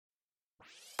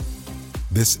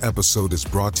This episode is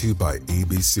brought to you by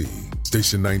ABC.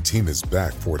 Station 19 is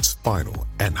back for its final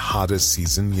and hottest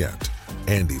season yet.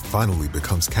 Andy finally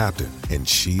becomes captain, and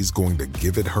she's going to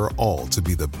give it her all to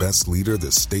be the best leader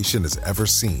the station has ever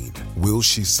seen. Will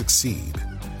she succeed?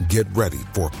 Get ready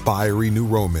for fiery new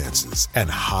romances and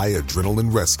high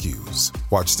adrenaline rescues.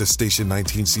 Watch the Station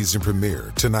 19 season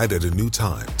premiere tonight at a new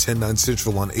time, 10/9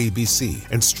 Central on ABC,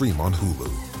 and stream on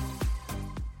Hulu.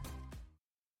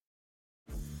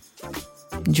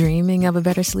 Dreaming of a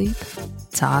better sleep?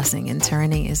 Tossing and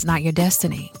turning is not your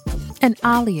destiny. And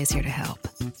Ollie is here to help.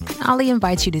 Ollie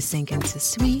invites you to sink into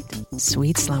sweet,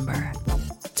 sweet slumber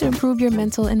to improve your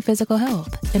mental and physical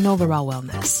health and overall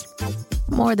wellness.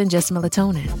 More than just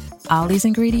melatonin, Ollie's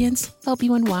ingredients help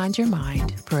you unwind your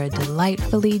mind for a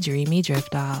delightfully dreamy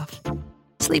drift off.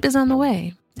 Sleep is on the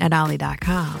way at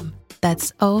Ollie.com.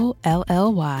 That's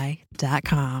OLLY.com.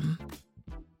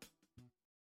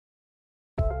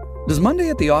 Does Monday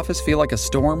at the office feel like a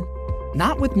storm?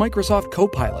 Not with Microsoft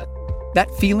Copilot. That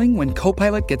feeling when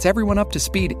Copilot gets everyone up to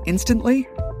speed instantly?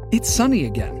 It's sunny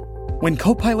again. When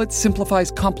Copilot simplifies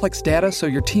complex data so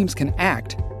your teams can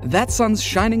act, that sun's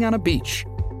shining on a beach.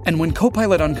 And when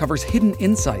Copilot uncovers hidden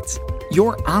insights,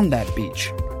 you're on that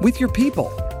beach with your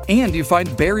people, and you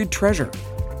find buried treasure.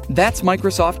 That's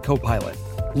Microsoft Copilot.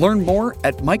 Learn more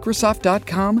at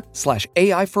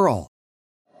Microsoft.com/AI for all.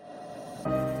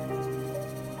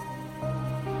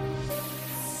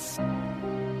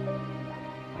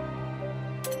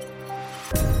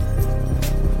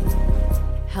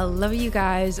 Hello, you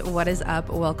guys. What is up?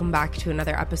 Welcome back to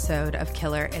another episode of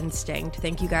Killer Instinct.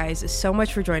 Thank you guys so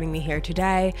much for joining me here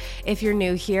today. If you're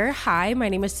new here, hi, my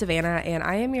name is Savannah, and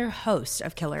I am your host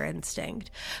of Killer Instinct.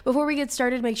 Before we get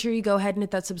started, make sure you go ahead and hit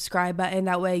that subscribe button.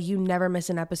 That way you never miss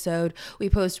an episode. We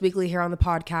post weekly here on the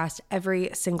podcast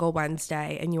every single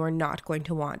Wednesday, and you are not going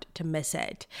to want to miss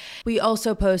it. We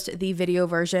also post the video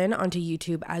version onto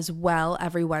YouTube as well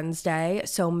every Wednesday,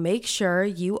 so make sure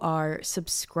you are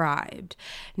subscribed.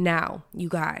 Now, you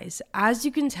guys, as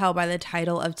you can tell by the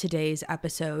title of today's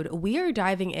episode, we are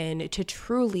diving into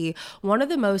truly one of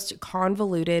the most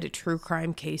convoluted true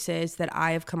crime cases that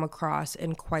I have come across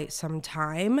in quite some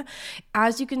time.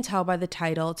 As you can tell by the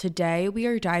title, today we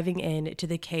are diving into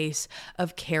the case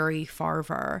of Cari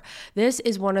Farver. This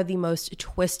is one of the most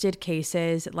twisted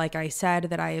cases, like I said,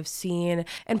 that I have seen.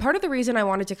 And part of the reason I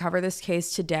wanted to cover this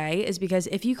case today is because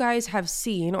if you guys have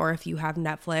seen, or if you have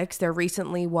Netflix, there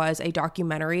recently was a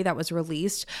documentary that was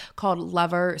released called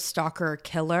Lover, Stalker,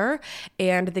 Killer,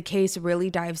 and the case really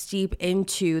dives deep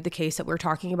into the case that we're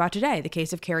talking about today, the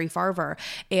case of Cari Farver.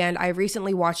 And I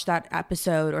recently watched that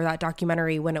episode or that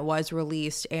documentary when it was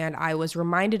released, and I was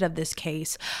reminded of this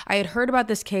case. I had heard about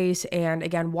this case and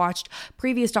again watched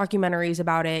previous documentaries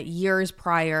about it years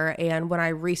prior, and when I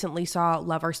recently saw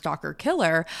Lover, Stalker,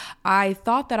 Killer, I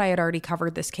thought that I had already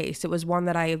covered this case. It was one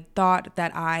that I thought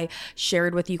that I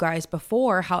shared with you guys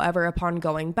before. However, upon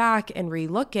going back and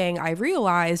re-looking, I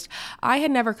realized I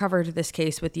had never covered this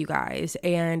case with you guys,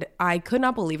 and I could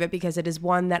not believe it because it is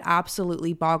one that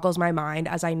absolutely boggles my mind,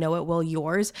 as I know it will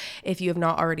yours if you have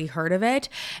not already heard of it.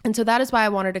 And so that is why I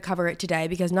wanted to cover it today,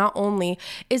 because not only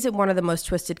is it one of the most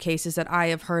twisted cases that I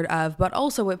have heard of, but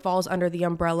also it falls under the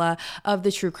umbrella of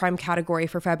the true crime category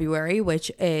for February,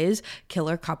 which is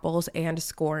killer couples and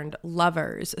scorned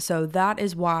lovers. So that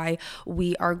is why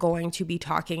we are going to be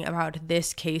talking about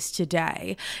this case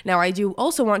today. Now, I do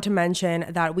also want to mention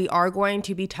that we are going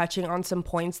to be touching on some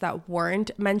points that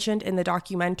weren't mentioned in the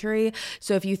documentary.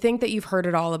 So if you think that you've heard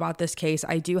it all about this case,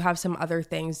 I do have some other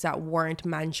things that weren't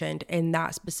mentioned in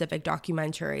that specific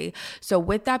documentary. So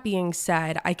with that being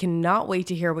said, I cannot wait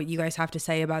to hear what you guys have to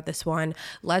say about this one.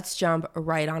 Let's jump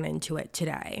right on into it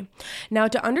today. Now,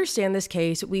 to understand this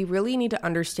case, we really need to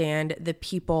understand the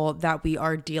people that we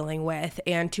are dealing with.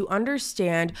 And to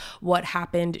understand what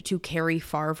happened to Cari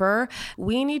Farver,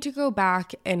 we need to go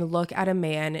back and look at a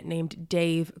man named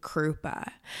Dave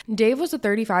Krupa. Dave was a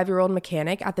 35-year-old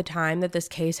mechanic at the time that this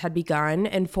case had begun,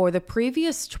 and for the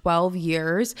previous 12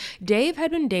 years, Dave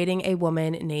had been dating a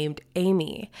woman named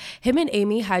Amy. Him and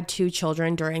Amy had 2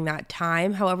 children during that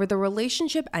time. However, the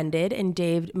relationship ended and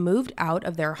Dave moved out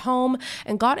of their home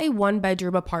and got a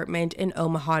 1-bedroom apartment in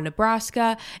Omaha,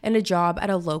 Nebraska, and a job at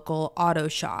a local auto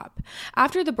shop.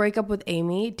 After the breakup with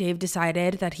Amy, Dave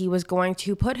decided that he was going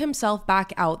to put himself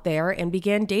back out there and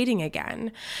began dating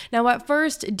again. Now, at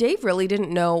first, Dave really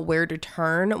didn't know where to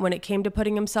turn when it came to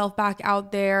putting himself back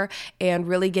out there and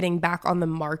really getting back on the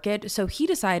market. So he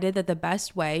decided that the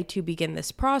best way to begin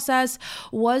this process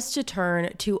was to turn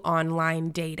to online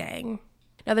dating.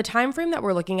 Now, the time frame that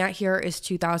we're looking at here is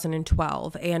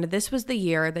 2012, and this was the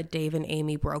year that Dave and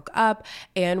Amy broke up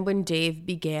and when Dave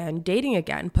began dating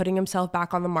again, putting himself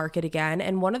back on the market again.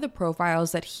 And one of the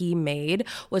profiles that he made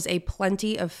was a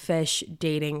plenty of fish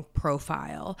dating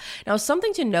profile. Now,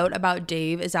 something to note about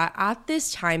Dave is that at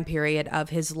this time period of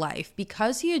his life,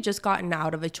 because he had just gotten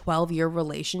out of a 12-year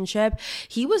relationship,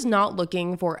 he was not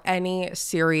looking for any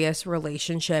serious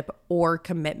relationship or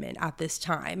commitment at this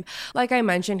time. Like I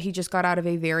mentioned, he just got out of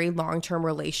a very long-term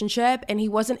relationship and he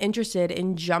wasn't interested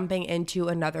in jumping into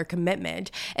another commitment.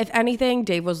 If anything,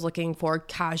 Dave was looking for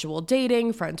casual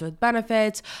dating, friends with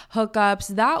benefits,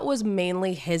 hookups. That was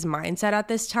mainly his mindset at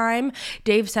this time.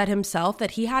 Dave said himself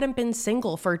that he hadn't been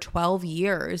single for 12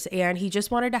 years and he just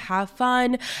wanted to have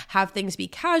fun, have things be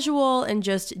casual, and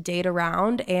just date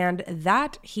around, and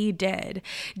that he did.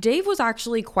 Dave was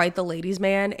actually quite the ladies'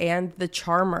 man and the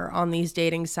charmer on these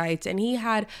dating sites, and he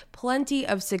had plenty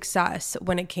of success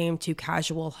when it came to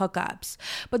casual hookups.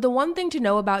 But the one thing to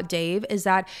know about Dave is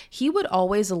that he would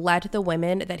always let the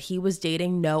women that he was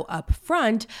dating know up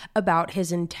front about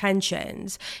his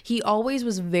intentions. He always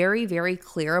was very, very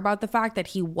clear about the fact that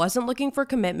he wasn't looking for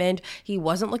commitment, he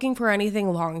wasn't looking for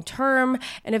anything long term,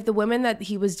 and if the women that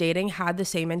he was dating had the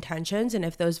same intentions and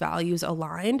if those values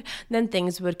aligned, then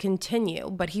things would continue.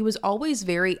 But he was always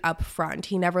very upfront.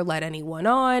 He never led anyone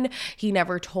on. He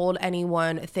never told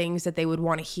anyone things that they would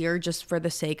want to hear just for the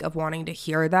sake of wanting to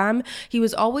hear them. He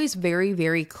was always very,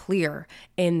 very clear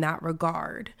in that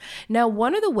regard. Now,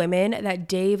 one of the women that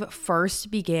Dave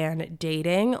first began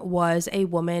dating was a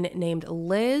woman named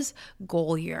Liz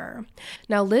Gollier.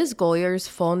 Now, Liz Gollier's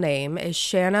full name is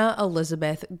Shanna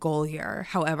Elizabeth Gollier.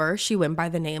 However, she went by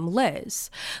the name Liz.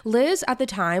 Liz at the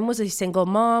time was a single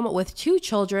mom with 2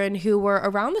 children who were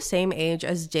around the same age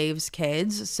as Dave's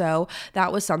kids, so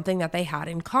that was something that they had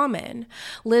in common.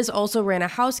 Liz also ran a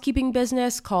housekeeping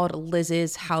business called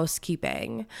Liz's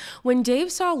Housekeeping. When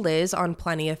Dave saw Liz on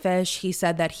Plenty of Fish, he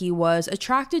said that he was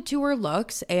attracted to her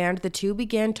looks, and the two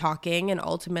began talking and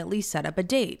ultimately set up a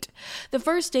date. The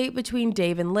first date between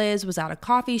Dave and Liz was at a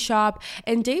coffee shop,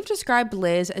 and Dave described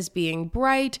Liz as being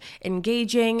bright,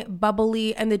 engaging,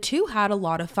 bubbly, and the two had a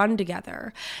lot of fun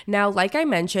together. Now, like I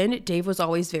mentioned, Dave was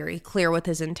always very clear with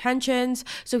his intentions,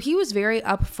 so he was very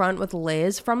upfront with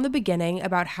Liz from the beginning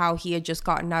about how he had just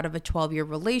gotten out of a 12-year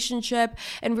relationship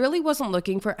and really wasn't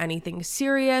looking for anything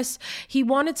serious. He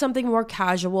wanted something more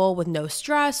casual with no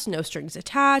stress, no strings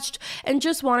attached, and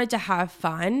just wanted to have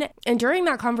fun. And during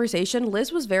that conversation,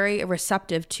 Liz was very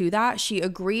receptive to that. She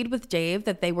agreed with Dave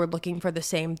that they were looking for the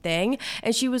same thing,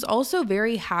 and she was also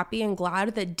very happy and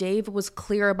glad that Dave was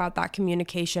clear about that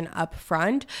communication up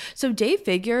front. So Dave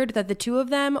figured that the two of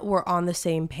them were on the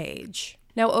same page.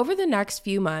 Now, over the next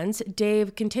few months,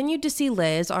 Dave continued to see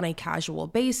Liz on a casual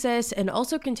basis and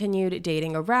also continued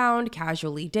dating around,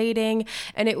 casually dating,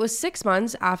 and it was 6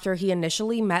 months after he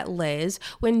initially met Liz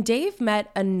when Dave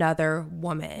met another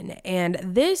woman, and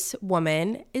this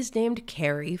woman is named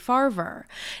Cari Farver.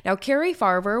 Now, Cari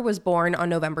Farver was born on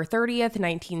November 30th,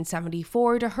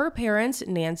 1974 to her parents,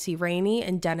 Nancy Rainey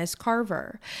and Dennis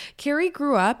Carver. Cari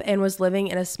grew up and was living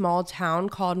in a small town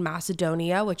called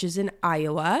Macedonia, which is in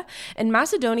Iowa, and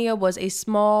Macedonia was a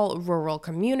small rural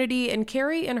community, and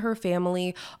Cari and her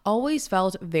family always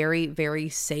felt very, very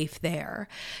safe there.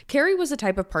 Cari was the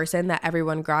type of person that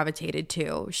everyone gravitated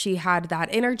to. She had that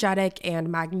energetic and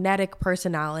magnetic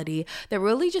personality that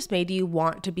really just made you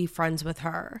want to be friends with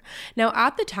her. Now,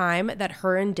 at the time that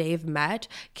her and Dave met,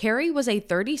 Cari was a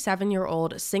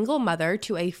 37-year-old single mother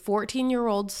to a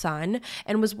 14-year-old son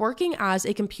and was working as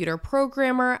a computer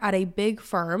programmer at a big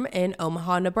firm in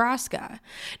Omaha, Nebraska.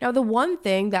 Now, the one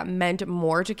thing that meant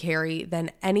more to Cari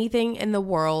than anything in the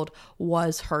world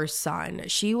was her son.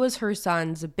 She was her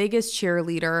son's biggest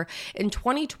cheerleader. In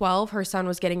 2012, her son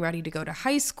was getting ready to go to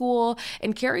high school,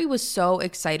 and Cari was so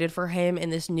excited for him in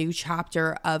this new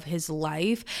chapter of his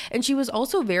life. And she was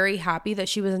also very happy that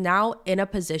she was now in a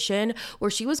position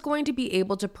where she was going to be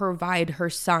able to provide her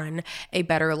son a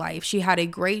better life. She had a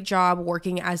great job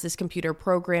working as this computer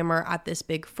programmer at this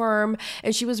big firm,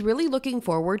 and she was really looking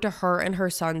forward to her and her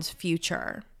son's future.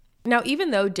 Now, even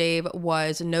though Dave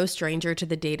was no stranger to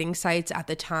the dating sites at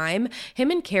the time, him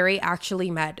and Cari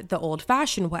actually met the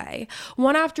old-fashioned way.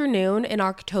 One afternoon in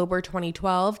October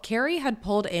 2012, Cari had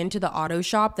pulled into the auto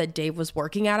shop that Dave was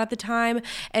working at the time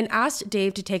and asked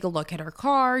Dave to take a look at her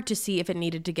car to see if it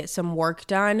needed to get some work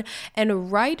done.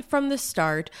 And right from the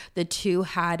start, the two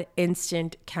had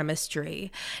instant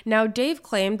chemistry. Now, Dave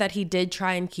claimed that he did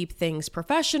try and keep things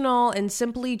professional and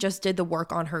simply just did the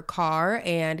work on her car,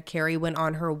 and Cari went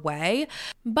on her way. away,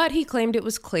 but he claimed it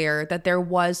was clear that there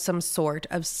was some sort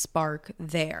of spark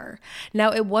there.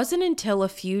 Now, it wasn't until a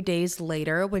few days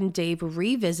later when Dave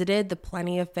revisited the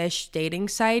Plenty of Fish dating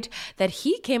site that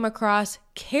he came across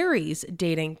Cari's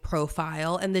dating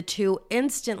profile, and the two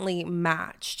instantly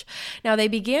matched. Now, they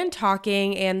began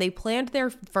talking and they planned their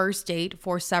first date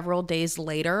for several days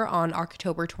later on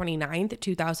October 29th,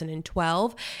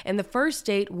 2012, and the first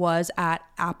date was at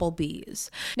Applebee's.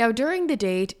 Now, during the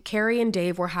date, Cari and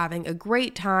Dave were having a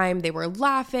great time. They were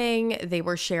laughing, they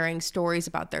were sharing stories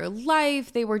about their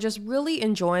life, they were just really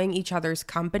enjoying each other's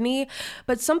company.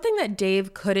 But something that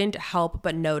Dave couldn't help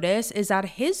but notice is that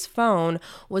his phone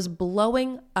was blowing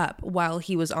up while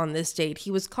he was on this date.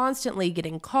 He was constantly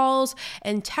getting calls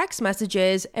and text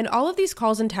messages, and all of these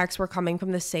calls and texts were coming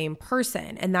from the same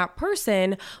person, and that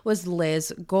person was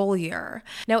Liz Gollier.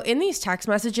 Now, in these text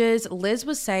messages, Liz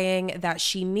was saying that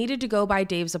she needed to go by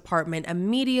Dave's apartment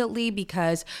immediately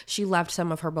because she left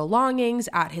some of her belongings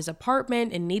at his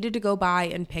apartment and needed to go by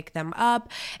and pick them up.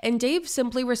 And Dave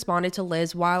simply responded to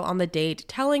Liz while on the date,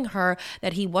 telling her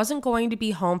that he wasn't going to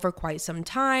be home for quite some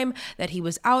time, that he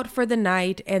was out for the night,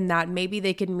 and that maybe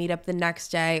they could meet up the next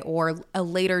day or a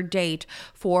later date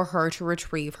for her to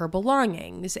retrieve her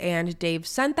belongings. And Dave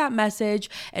sent that message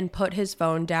and put his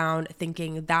phone down,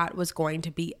 thinking that was going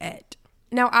to be it.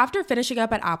 Now, after finishing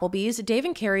up at Applebee's, Dave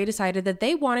and Cari decided that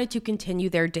they wanted to continue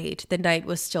their date. The night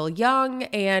was still young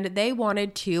and they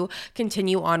wanted to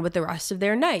continue on with the rest of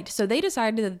their night. So they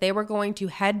decided that they were going to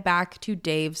head back to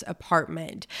Dave's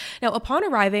apartment. Now, upon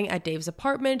arriving at Dave's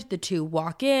apartment, the two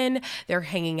walk in, they're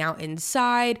hanging out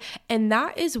inside, and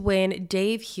that is when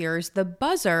Dave hears the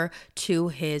buzzer to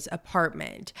his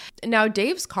apartment. Now,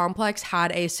 Dave's complex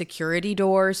had a security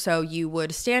door, so you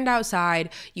would stand outside,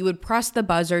 you would press the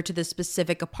buzzer to the specific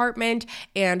apartment,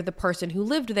 and the person who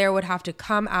lived there would have to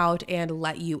come out and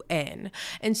let you in.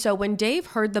 And so when Dave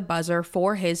heard the buzzer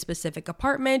for his specific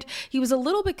apartment, he was a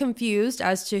little bit confused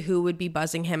as to who would be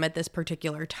buzzing him at this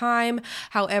particular time.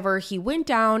 However, he went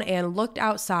down and looked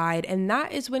outside, and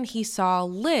that is when he saw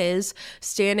Liz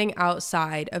standing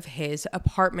outside of his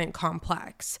apartment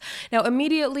complex. Now,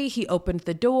 immediately he opened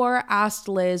the door, asked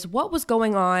Liz what was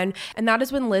going on, and that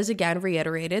is when Liz again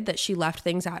reiterated that she left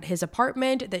things at his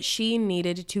apartment that she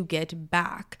needed to get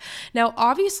back. Now,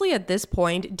 obviously at this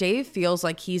point, Dave feels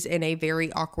like he's in a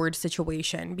very awkward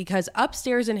situation because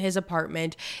upstairs in his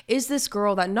apartment is this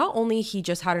girl that not only he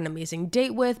just had an amazing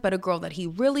date with, but a girl that he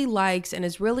really likes and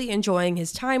is really enjoying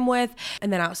his time with.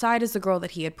 And then outside is the girl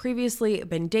that he had previously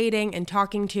been dating and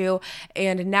talking to.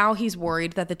 And now he's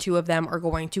worried that the two of them are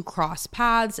going to cross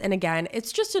paths. And again,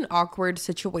 it's just an awkward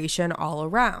situation all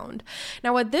around.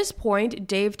 Now, at this point,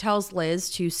 Dave tells Liz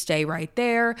to stay right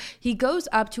there. He goes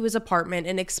up to his apartment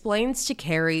and explains to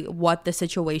Cari what the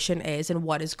situation is and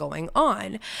what is going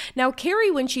on. Now,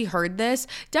 Cari, when she heard this,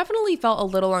 definitely felt a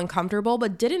little uncomfortable,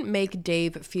 but didn't make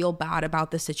Dave feel bad about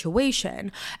the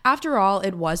situation. After all,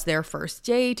 it was their first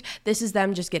date. This is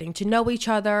them just getting to know each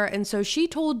other. And so she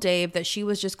told Dave that she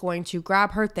was just going to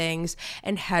grab her things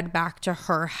and head back to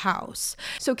her house.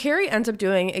 So Cari ends up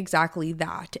doing exactly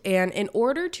that. And in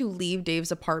order to leave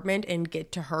Dave's apartment and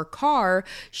get to her car,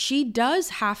 she does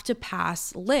have to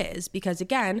pass Liz because,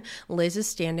 again, Liz is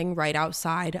standing right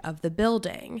outside of the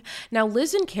building. Now,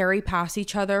 Liz and Cari pass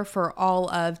each other for all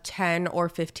of 10 or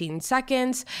 15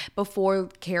 seconds before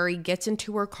Cari gets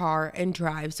into her car and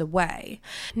drives away.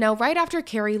 Now, right after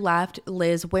Cari left,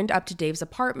 Liz went up to Dave's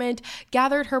apartment,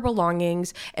 gathered her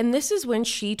belongings, and this is when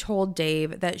she told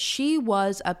Dave that she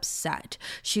was upset.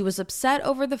 She was upset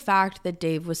over the fact that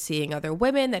Dave was seeing other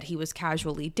women that he was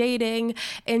casually dating,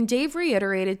 and Dave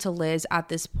reiterated to Liz at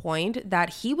this point that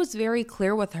he was very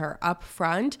clear with her up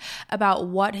front about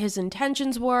what his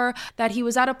intentions were, that he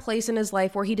was at a place in his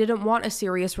life where he didn't want a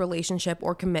serious relationship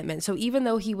or commitment. So even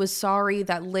though he was sorry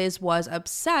that Liz was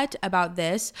upset about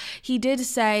this, he did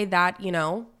say that,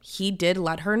 he did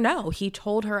let her know. He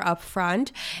told her up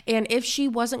front, and if she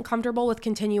wasn't comfortable with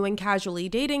continuing casually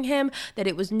dating him, that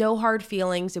it was no hard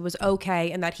feelings, it was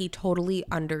okay, and that he totally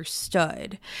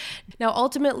understood. Now,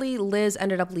 ultimately, Liz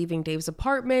ended up leaving Dave's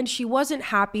apartment. She wasn't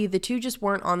happy. The two just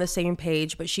weren't on the same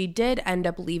page, but she did end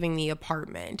up leaving the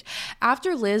apartment.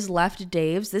 After Liz left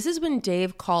Dave's, this is when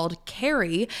Dave called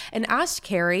Cari and asked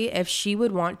Cari if she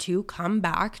would want to come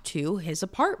back to his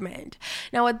apartment.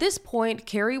 Now, at this point,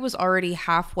 Cari was already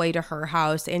halfway to her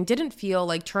house and didn't feel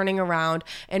like turning around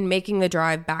and making the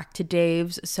drive back to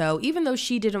Dave's. So even though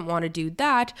she didn't want to do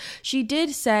that, she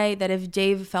did say that if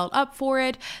Dave felt up for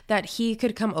it, that he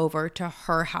could come over to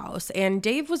her house. And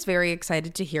Dave was very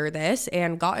excited to hear this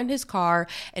and got in his car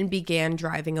and began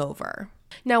driving over.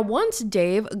 Now, once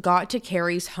Dave got to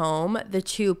Cari's home, the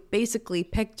two basically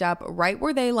picked up right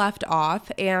where they left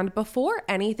off, and before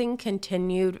anything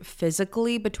continued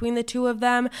physically between the two of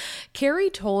them, Cari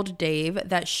told Dave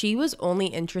that she was only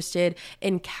interested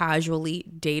in casually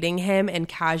dating him and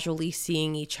casually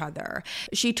seeing each other.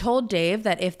 She told Dave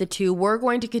that if the two were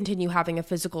going to continue having a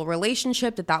physical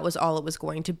relationship, that was all it was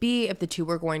going to be. If the two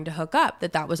were going to hook up,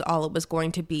 that was all it was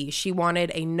going to be. She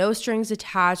wanted a no strings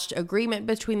attached agreement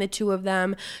between the two of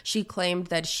them. She claimed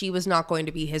that she was not going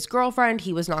to be his girlfriend,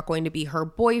 he was not going to be her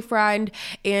boyfriend,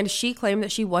 and she claimed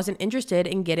that she wasn't interested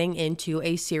in getting into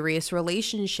a serious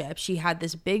relationship. She had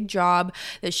this big job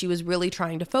that she was really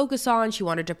trying to focus on. She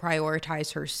wanted to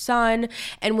prioritize her son.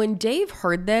 And when Dave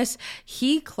heard this,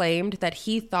 he claimed that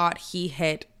he thought he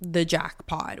hit the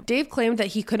jackpot. Dave claimed that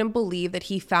he couldn't believe that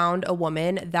he found a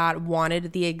woman that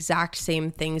wanted the exact same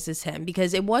things as him,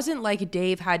 because it wasn't like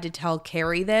Dave had to tell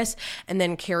Cari this and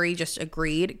then Cari just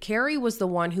agreed. Cari was the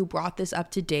one who brought this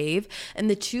up to Dave, and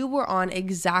the two were on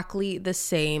exactly the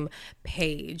same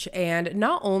page. And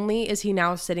not only is he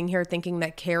now sitting here thinking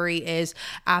that Cari is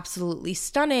absolutely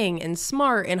stunning and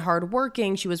smart and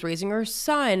hardworking, she was raising her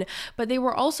son, but they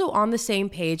were also on the same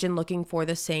page and looking for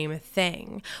the same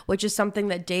thing, which is something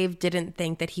that Dave didn't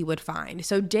think that he would find.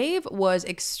 So Dave was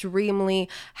extremely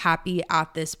happy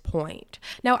at this point.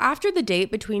 Now, after the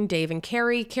date between Dave and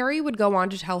Cari, Cari would go on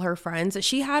to tell her friends that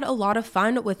she had a lot of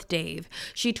fun with Dave.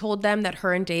 She told them that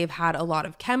her and Dave had a lot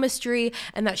of chemistry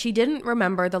and that she didn't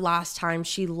remember the last time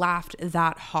she laughed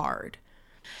that hard.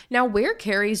 Now, where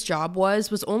Cari's job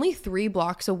was only 3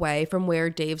 blocks away from where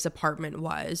Dave's apartment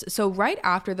was. So right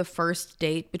after the first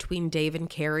date between Dave and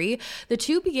Cari, the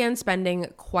two began spending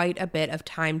quite a bit of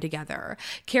time together.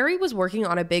 Cari was working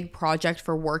on a big project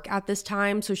for work at this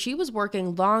time, so she was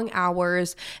working long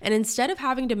hours, and instead of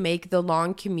having to make the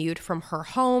long commute from her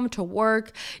home to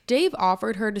work, Dave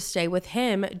offered her to stay with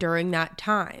him during that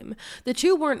time. The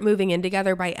two weren't moving in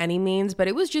together by any means, but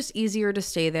it was just easier to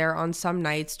stay there on some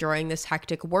nights during this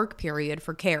hectic work period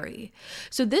for Cari.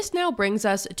 So this now brings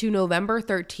us to November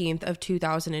 13th of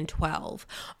 2012.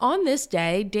 On this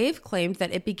day, Dave claimed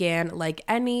that it began like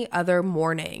any other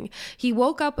morning. He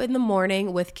woke up in the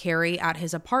morning with Cari at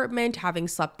his apartment, having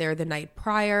slept there the night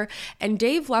prior, and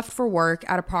Dave left for work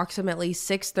at approximately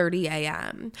 6:30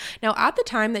 a.m. Now, at the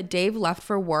time that Dave left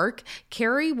for work,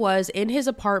 Cari was in his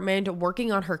apartment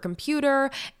working on her computer,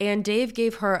 and Dave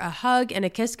gave her a hug and a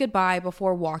kiss goodbye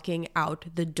before walking out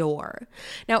the door.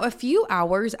 Now, a few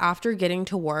hours after getting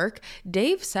to work,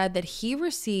 Dave said that he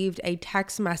received a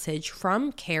text message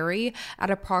from Cari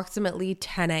at approximately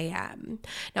 10 a.m.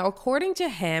 Now, according to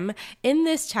him, in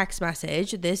this text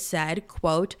message, this said,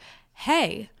 quote,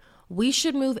 "Hey, we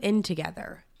should move in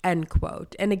together." End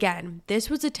quote. And again, this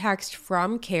was a text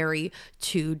from Cari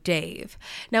to Dave.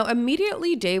 Now,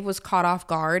 immediately Dave was caught off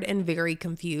guard and very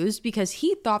confused because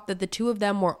he thought that the two of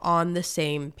them were on the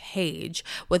same page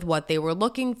with what they were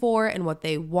looking for and what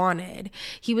they wanted.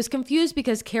 He was confused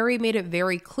because Cari made it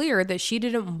very clear that she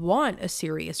didn't want a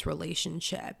serious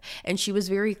relationship, and she was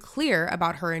very clear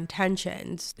about her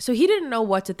intentions. So he didn't know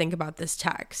what to think about this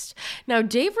text. Now,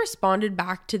 Dave responded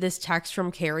back to this text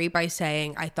from Cari by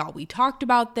saying, "I thought we talked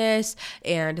about this,"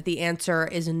 and the answer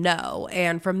is no.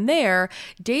 And from there,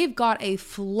 Dave got a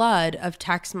flood of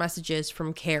text messages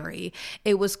from Cari.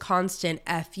 It was constant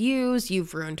FUs,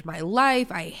 "You've ruined my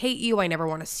life, I hate you, I never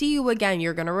want to see you again,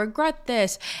 you're gonna regret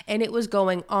this," and it was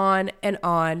going on and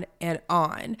on and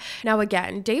on. Now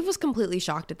again, Dave was completely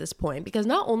shocked at this point because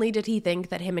not only did he think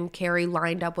that him and Cari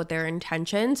lined up with their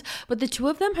intentions, but the two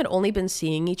of them had only been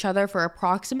seeing each other for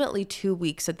approximately 2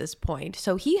 weeks at this point,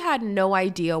 so he had no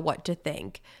idea what to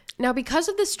think. Now, because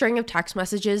of this string of text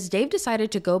messages, Dave decided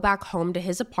to go back home to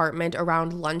his apartment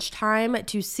around lunchtime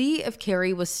to see if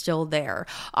Cari was still there.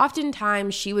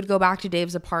 Oftentimes, she would go back to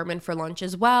Dave's apartment for lunch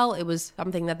as well. It was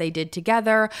something that they did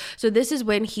together. So this is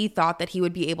when he thought that he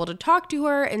would be able to talk to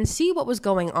her and see what was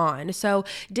going on. So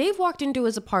Dave walked into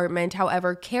his apartment.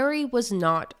 However, Cari was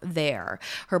not there.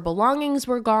 Her belongings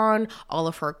were gone, all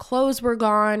of her clothes were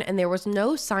gone, and there was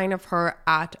no sign of her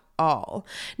at all.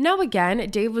 Now again,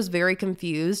 Dave was very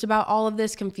confused about all of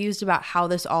this, confused about how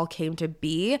this all came to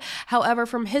be. However,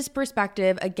 from his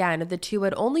perspective, again, the two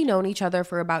had only known each other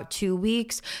for about 2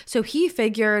 weeks, so he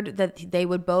figured that they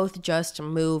would both just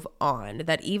move on,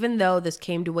 that even though this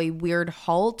came to a weird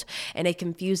halt and a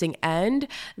confusing end,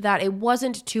 that it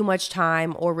wasn't too much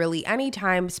time or really any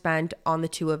time spent on the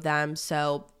two of them,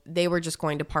 so they were just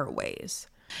going to part ways.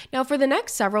 Now, for the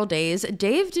next several days,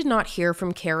 Dave did not hear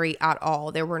from Cari at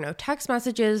all. There were no text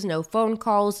messages, no phone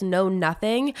calls, no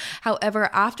nothing. However,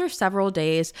 after several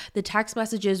days, the text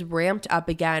messages ramped up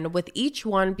again, with each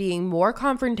one being more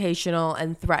confrontational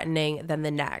and threatening than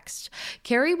the next.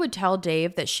 Cari would tell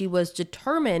Dave that she was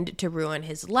determined to ruin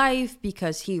his life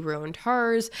because he ruined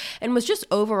hers, and was just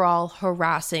overall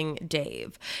harassing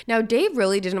Dave. Now, Dave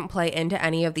really didn't play into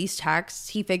any of these texts.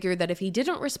 He figured that if he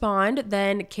didn't respond,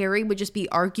 then Cari would just be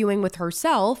arguing with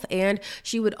herself, and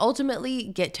she would ultimately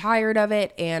get tired of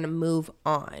it and move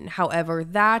on. However,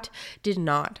 that did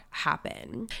not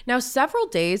happen. Now, several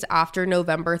days after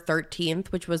November 13th,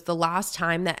 which was the last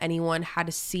time that anyone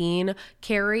had seen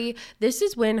Cari, this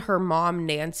is when her mom,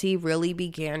 Nancy, really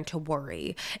began to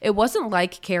worry. It wasn't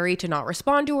like Cari to not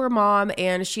respond to her mom,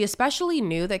 and she especially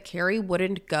knew that Cari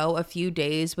wouldn't go a few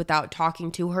days without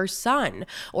talking to her son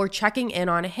or checking in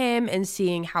on him and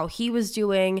seeing how he was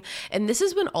doing. And this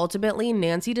is when ultimately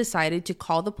Nancy decided to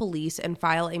call the police and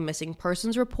file a missing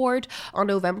persons report on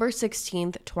November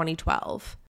 16th,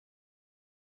 2012.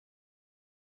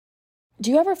 Do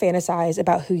you ever fantasize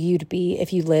about who you'd be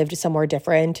if you lived somewhere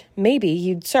different? Maybe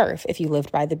you'd surf if you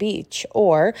lived by the beach.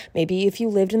 Or maybe if you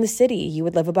lived in the city, you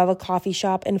would live above a coffee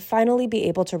shop and finally be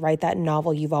able to write that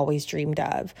novel you've always dreamed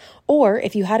of. Or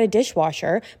if you had a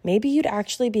dishwasher, maybe you'd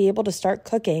actually be able to start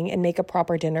cooking and make a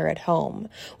proper dinner at home.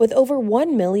 With over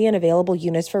 1 million available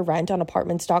units for rent on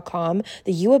Apartments.com,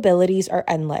 the you abilities are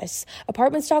endless.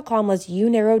 Apartments.com lets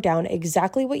you narrow down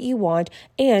exactly what you want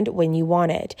and when you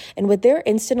want it. And with their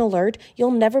instant alert, you'll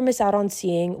never miss out on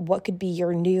seeing what could be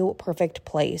your new perfect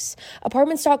place.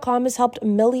 Apartments.com has helped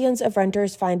millions of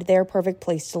renters find their perfect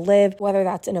place to live, whether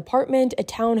that's an apartment, a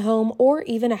townhome, or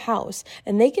even a house.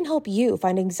 And they can help you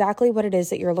find exactly what it is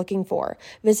that you're looking for.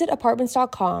 Visit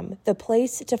Apartments.com, the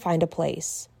place to find a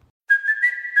place.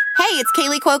 Hey, it's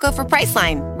Kaylee Cuoco for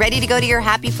Priceline. Ready to go to your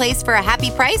happy place for a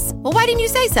happy price? Well, why didn't you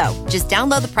say so? Just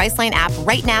download the Priceline app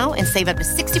right now and save up to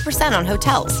 60% on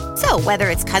hotels. So whether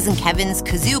it's Cousin Kevin's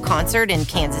Kazoo Concert in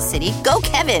Kansas City, go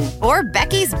Kevin, or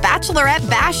Becky's Bachelorette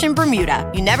Bash in Bermuda,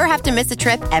 you never have to miss a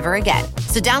trip ever again.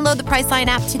 So download the Priceline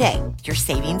app today. Your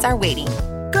savings are waiting.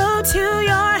 Go to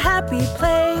your happy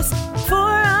place for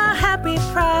a happy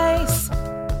price.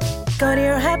 Go to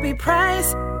your happy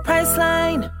price,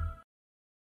 Priceline.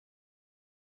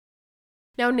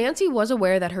 Now, Nancy was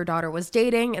aware that her daughter was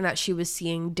dating and that she was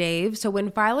seeing Dave, so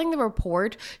when filing the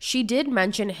report, she did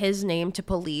mention his name to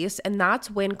police, and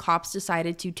that's when cops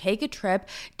decided to take a trip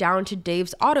down to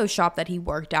Dave's auto shop that he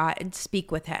worked at and speak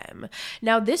with him.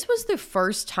 Now, this was the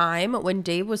first time when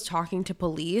Dave was talking to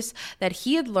police that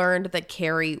he had learned that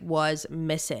Cari was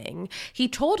missing. He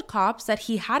told cops that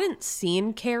he hadn't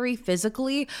seen Cari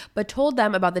physically, but told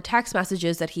them about the text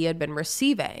messages that he had been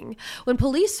receiving. When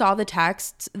police saw the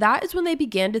texts, that is when they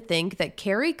began to think that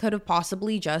Cari could have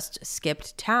possibly just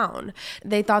skipped town.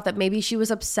 They thought that maybe she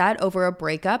was upset over a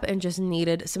breakup and just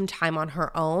needed some time on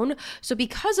her own. So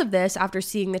because of this, after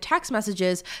seeing the text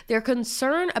messages, their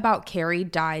concern about Cari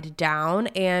died down,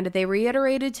 and they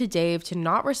reiterated to Dave to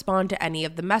not respond to any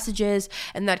of the messages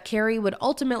and that Cari would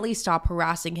ultimately stop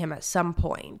harassing him at some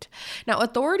point. Now,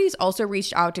 authorities also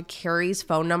reached out to Cari's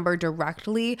phone number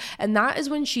directly, and that is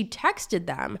when she texted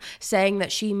them saying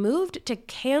that she moved to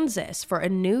Kansas for a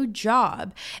new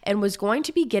job and was going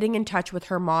to be getting in touch with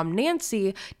her mom,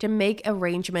 Nancy, to make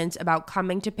arrangements about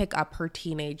coming to pick up her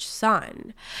teenage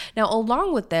son. Now,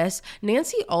 along with this,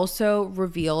 Nancy also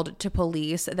revealed to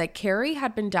police that Cari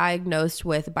had been diagnosed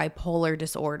with bipolar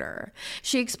disorder.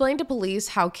 She explained to police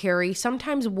how Cari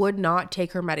sometimes would not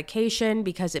take her medication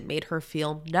because it made her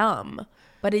feel numb.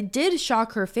 But it did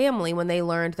shock her family when they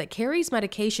learned that Cari's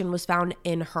medication was found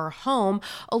in her home,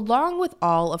 along with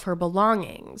all of her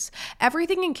belongings.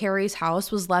 Everything in Cari's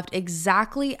house was left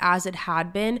exactly as it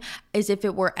had been, as if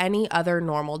it were any other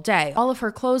normal day. All of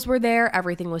her clothes were there,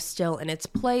 everything was still in its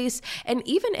place, and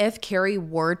even if Cari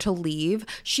were to leave,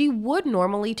 she would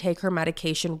normally take her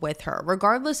medication with her,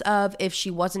 regardless of if she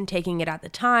wasn't taking it at the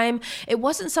time. It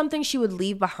wasn't something she would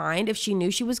leave behind if she knew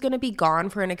she was going to be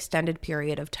gone for an extended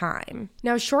period of time.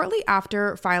 Now, shortly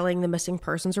after filing the missing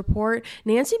persons report,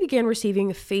 Nancy began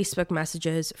receiving Facebook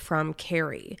messages from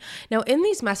Cari. Now, in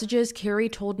these messages, Cari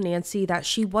told Nancy that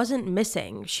she wasn't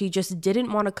missing. She just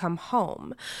didn't want to come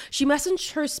home. She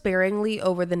messaged her sparingly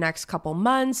over the next couple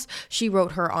months. She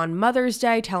wrote her on Mother's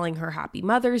Day, telling her Happy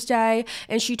Mother's Day,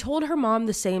 and she told her mom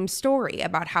the same story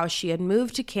about how she had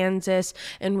moved to Kansas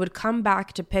and would come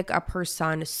back to pick up her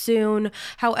son soon.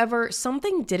 However,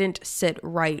 something didn't sit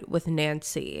right with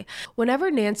Nancy. Whenever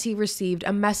whenever Nancy received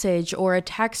a message or a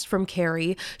text from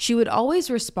Cari, she would always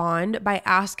respond by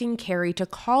asking Cari to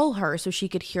call her so she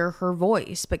could hear her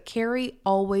voice, but Cari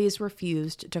always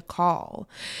refused to call.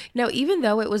 Now, even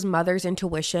though it was Mother's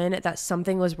intuition that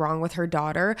something was wrong with her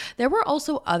daughter, there were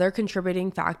also other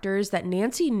contributing factors that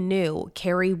Nancy knew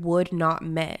Cari would not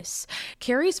miss.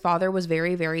 Cari's father was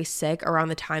very, very sick around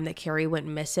the time that Cari went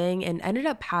missing and ended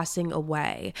up passing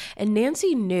away, and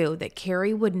Nancy knew that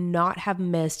Cari would not have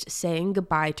missed saying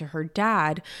goodbye to her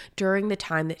dad during the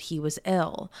time that he was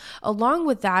ill. Along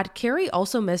with that, Cari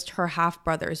also missed her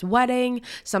half-brother's wedding,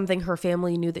 something her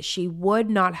family knew that she would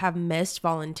not have missed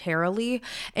voluntarily,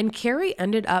 and Cari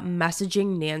ended up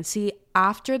messaging Nancy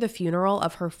after the funeral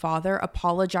of her father,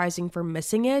 apologizing for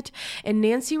missing it, and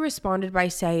Nancy responded by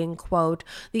saying, quote,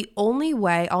 "The only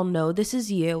way I'll know this is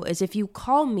you is if you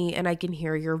call me and I can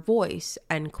hear your voice,"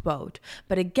 end quote.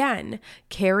 But again,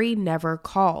 Cari never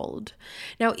called.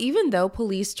 Now, even though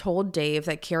police told Dave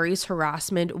that Cari's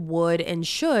harassment would and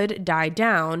should die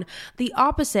down, the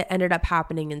opposite ended up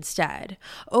happening instead.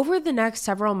 Over the next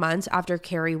several months after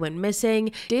Cari went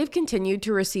missing, Dave continued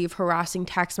to receive harassing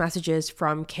text messages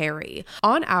from Cari.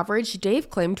 On average, Dave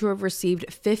claimed to have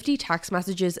received 50 text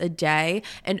messages a day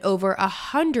and over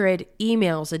 100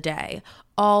 emails a day,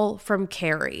 all from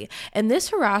Cari. And this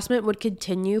harassment would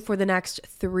continue for the next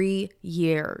 3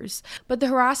 years. But the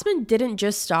harassment didn't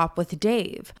just stop with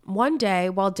Dave. One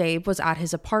day, while Dave was at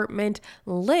his apartment,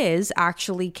 Liz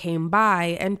actually came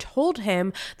by and told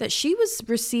him that she was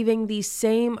receiving the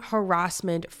same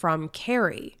harassment from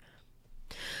Cari.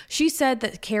 She said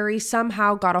that Cari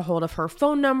somehow got a hold of her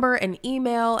phone number and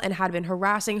email and had been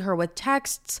harassing her with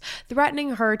texts,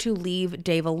 threatening her to leave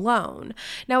Dave alone.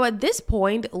 Now, at this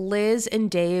point, Liz and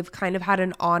Dave kind of had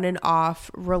an on and off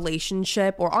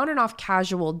relationship, or on and off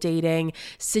casual dating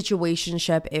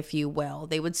situationship, if you will.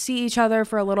 They would see each other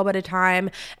for a little bit of time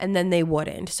and then they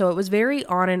wouldn't. So it was very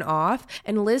on and off.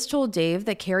 And Liz told Dave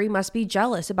that Cari must be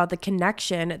jealous about the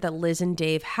connection that Liz and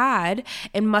Dave had,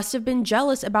 and must have been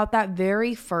jealous about that very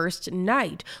first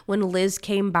night when Liz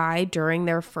came by during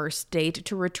their first date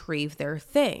to retrieve their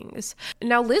things.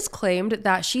 Now, Liz claimed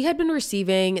that she had been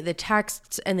receiving the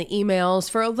texts and the emails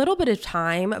for a little bit of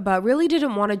time, but really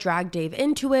didn't want to drag Dave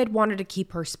into it, wanted to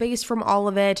keep her space from all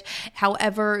of it.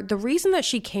 However, the reason that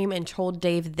she came and told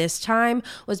Dave this time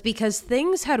was because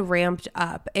things had ramped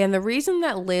up. And the reason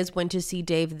that Liz went to see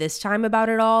Dave this time about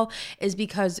it all is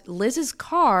because Liz's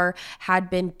car had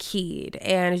been keyed,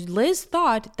 and Liz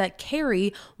thought that Cari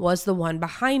was the one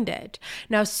behind it.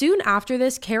 Now, soon after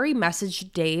this, Cari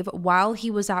messaged Dave while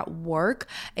he was at work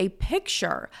a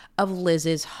picture of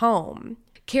Liz's home.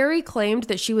 Cari claimed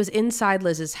that she was inside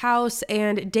Liz's house,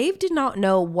 and Dave did not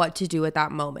know what to do at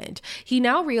that moment. He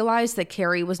now realized that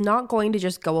Cari was not going to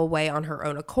just go away on her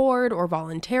own accord or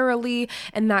voluntarily,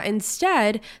 and that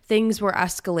instead things were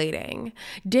escalating.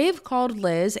 Dave called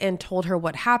Liz and told her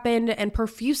what happened and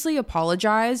profusely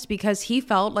apologized because he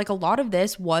felt like a lot of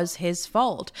this was his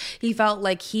fault. He felt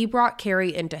like he brought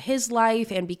Cari into his life,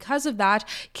 and because of that,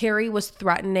 Cari was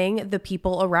threatening the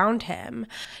people around him.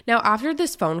 Now, after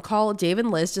this phone call, Dave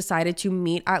and Liz decided to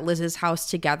meet at Liz's house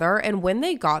together, and when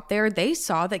they got there, they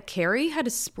saw that Cari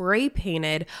had spray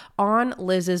painted on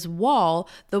Liz's wall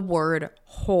the word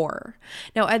whore.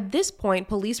 Now, at this point,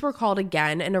 police were called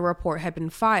again and a report had been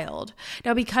filed.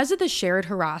 Now, because of the shared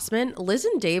harassment, Liz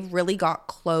and Dave really got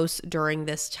close during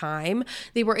this time.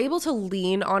 They were able to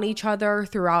lean on each other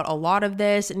throughout a lot of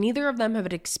this. Neither of them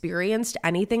had experienced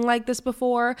anything like this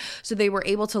before, so they were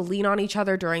able to lean on each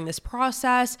other during this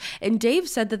process. And Dave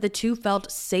said that the two felt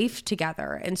safe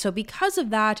together. And so because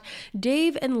of that,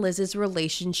 Dave and Liz's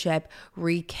relationship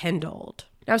rekindled.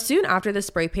 Now, soon after the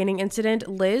spray painting incident,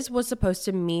 Liz was supposed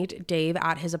to meet Dave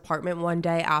at his apartment one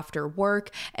day after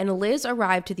work, and Liz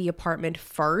arrived to the apartment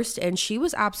first, and she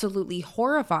was absolutely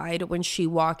horrified when she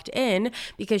walked in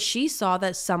because she saw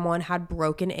that someone had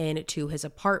broken into his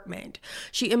apartment.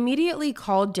 She immediately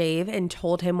called Dave and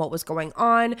told him what was going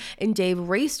on, and Dave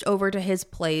raced over to his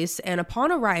place, and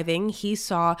upon arriving, he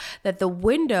saw that the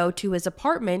window to his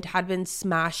apartment had been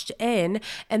smashed in,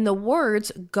 and the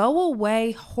words, "Go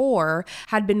away, whore,"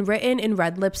 had been written in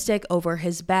red lipstick over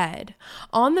his bed.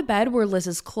 On the bed were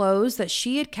Liz's clothes that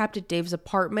she had kept at Dave's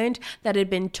apartment that had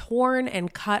been torn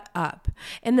and cut up,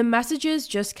 and the messages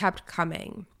just kept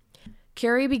coming.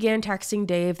 Cari began texting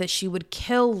Dave that she would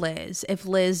kill Liz if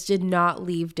Liz did not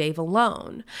leave Dave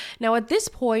alone. Now, at this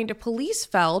point, police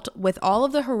felt, with all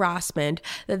of the harassment,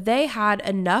 that they had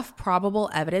enough probable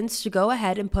evidence to go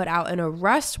ahead and put out an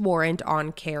arrest warrant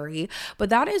on Cari, but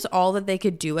that is all that they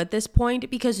could do at this point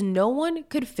because no one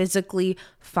could physically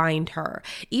find her.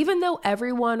 Even though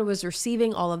everyone was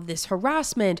receiving all of this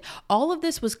harassment, all of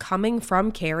this was coming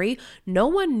from Cari, no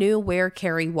one knew where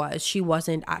Cari was. She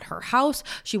wasn't at her house,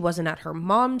 she wasn't at her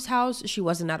mom's house, she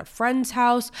wasn't at a friend's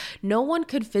house. No one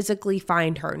could physically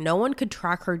find her. No one could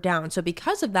track her down. So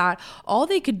because of that, all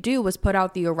they could do was put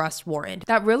out the arrest warrant.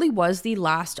 That really was the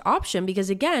last option because,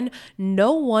 again,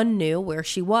 no one knew where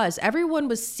she was. Everyone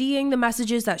was seeing the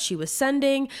messages that she was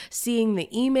sending, seeing the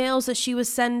emails that she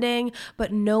was sending,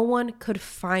 but no one could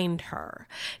find her.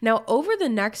 Now, over the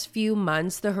next few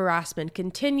months, the harassment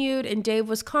continued, and Dave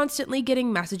was constantly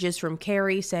getting messages from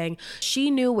Cari saying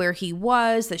she knew where he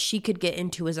was, that she could get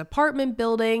into his apartment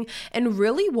building, and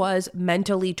really was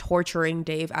mentally torturing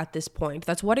Dave at this point.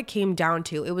 That's what it came down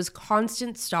to. It was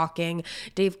constant stalking.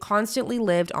 Dave constantly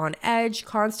lived on edge,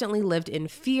 constantly lived in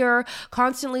fear,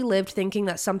 constantly lived thinking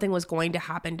that something was going to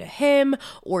happen to him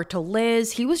or to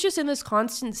Liz. He was just in this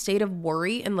constant state of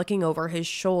worry and looking over his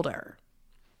shoulder.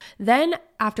 Then,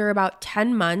 after about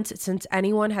 10 months since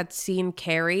anyone had seen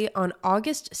Cari, on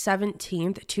August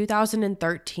 17th,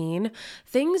 2013,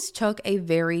 things took a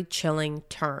very chilling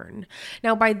turn.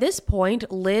 Now, by this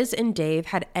point, Liz and Dave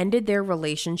had ended their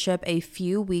relationship a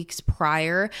few weeks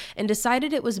prior and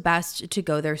decided it was best to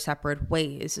go their separate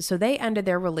ways. So they ended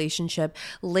their relationship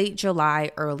late July,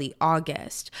 early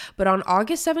August. But on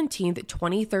August 17th,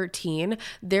 2013,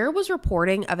 there was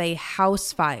reporting of a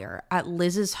house fire at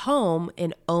Liz's home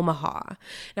in Omaha.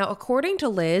 Now, according to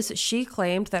Liz, she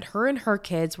claimed that her and her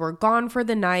kids were gone for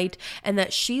the night and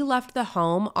that she left the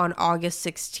home on August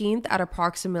 16th at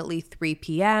approximately 3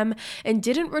 p.m. and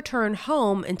didn't return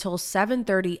home until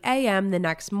 7:30 a.m. the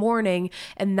next morning,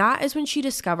 and that is when she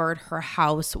discovered her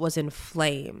house was in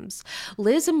flames.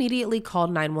 Liz immediately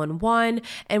called 911,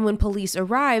 and when police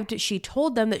arrived, she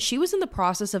told them that she was in the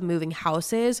process of moving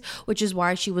houses, which is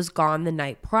why she was gone the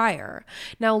night prior.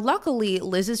 Now, luckily,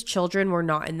 Liz's children were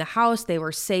not in the house. They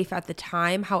were safe at the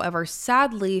time. However,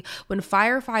 sadly, when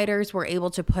firefighters were able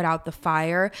to put out the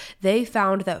fire, they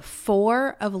found that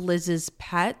 4 of Liz's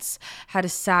pets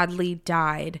had sadly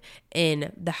died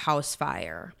in the house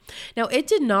fire. Now, it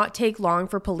did not take long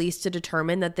for police to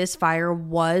determine that this fire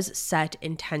was set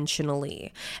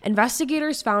intentionally.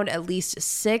 Investigators found at least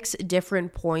 6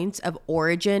 different points of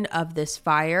origin of this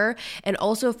fire and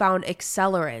also found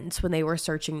accelerants when they were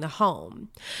searching the home.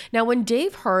 Now, when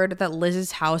Dave heard that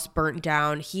Liz's house burnt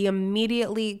down, he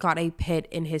immediately got a pit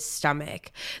in his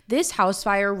stomach. This house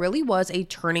fire really was a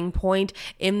turning point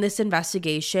in this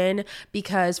investigation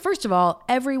because, first of all,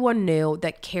 everyone knew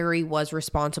that Cari was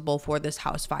responsible for this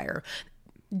house fire.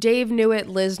 Dave knew it,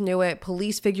 Liz knew it,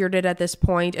 police figured it at this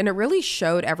point, and it really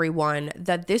showed everyone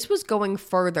that this was going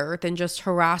further than just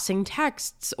harassing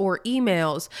texts or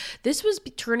emails. This was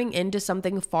turning into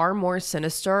something far more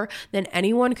sinister than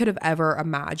anyone could have ever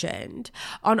imagined.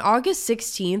 On August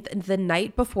 16th, the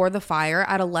night before the fire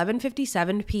at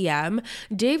 11:57 p.m.,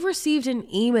 Dave received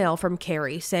an email from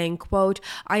Cari saying, quote,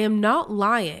 "I am not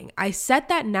lying. I set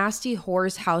that nasty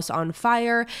whore's house on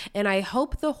fire, and I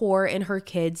hope the whore and her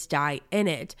kids die in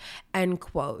it." End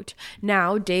quote.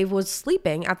 Now, Dave was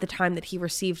sleeping at the time that he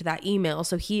received that email,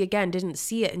 so he again didn't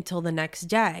see it until the next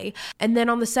day. And then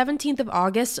on the 17th of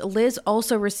August, Liz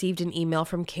also received an email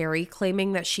from Cari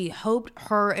claiming that she hoped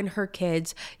her and her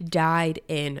kids died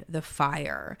in the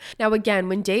fire. Now, again,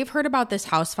 when Dave heard about this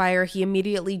house fire, he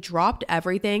immediately dropped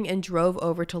everything and drove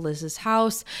over to Liz's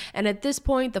house. And at this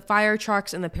point, the fire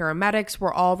trucks and the paramedics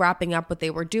were all wrapping up what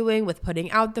they were doing with putting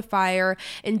out the fire.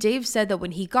 And Dave said that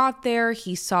when he got there,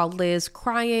 he saw Liz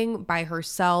crying by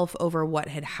herself over what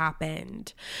had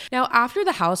happened. Now, after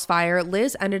the house fire,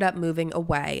 Liz ended up moving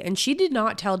away, and she did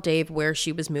not tell Dave where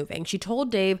she was moving. She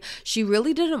told Dave she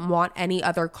really didn't want any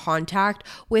other contact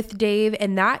with Dave,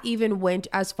 and that even went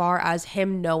as far as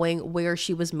him knowing where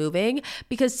she was moving,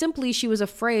 because simply she was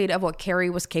afraid of what Cari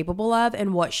was capable of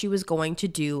and what she was going to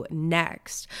do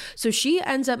next. So she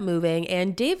ends up moving,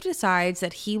 and Dave decides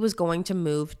that he was going to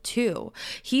move too.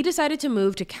 He decided to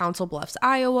move to Council Bluffs,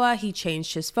 Iowa. He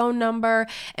changed his phone number.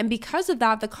 And because of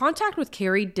that, the contact with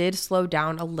Cari did slow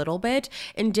down a little bit.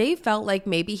 And Dave felt like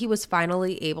maybe he was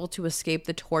finally able to escape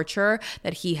the torture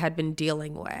that he had been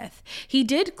dealing with. He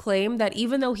did claim that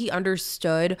even though he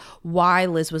understood why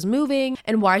Liz was moving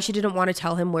and why she didn't want to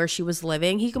tell him where she was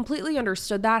living, he completely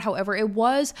understood that. However, it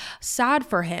was sad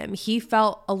for him. He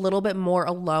felt a little bit more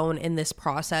alone in this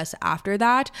process after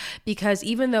that, because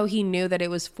even though he knew that it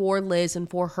was for Liz and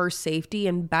for her safety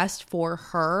and best for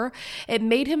her, it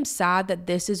made him sad that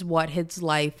this is what his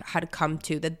life had come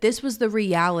to, that this was the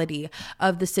reality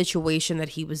of the situation that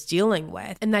he was dealing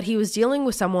with, and that he was dealing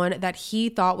with someone that he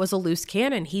thought was a loose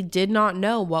cannon. He did not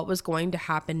know what was going to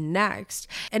happen next.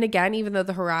 And again, even though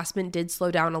the harassment did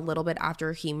slow down a little bit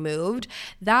after he moved,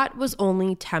 that was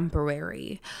only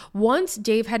temporary. Once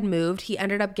Dave had moved, he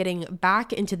ended up getting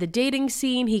back into the dating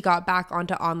scene. He got back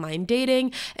onto online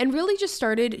dating and really just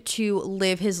started to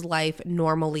live his life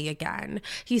normally again.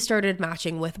 He started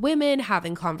matching with women,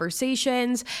 having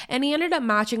conversations, and he ended up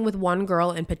matching with one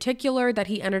girl in particular that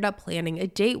he ended up planning a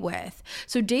date with.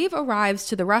 So Dave arrives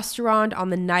to the restaurant on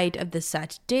the night of the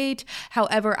set date.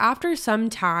 However, after some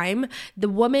time, the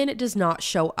woman does not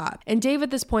show up. And Dave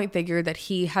at this point figured that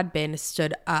he had been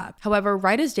stood up. However,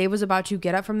 right as Dave was about to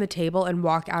get up from the table and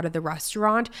walk out of the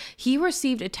restaurant, he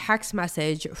received a text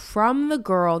message from the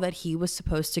girl that he was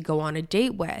supposed to go on a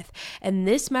date with. And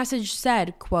this message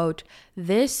said, quote,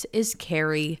 "This is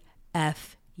Cari,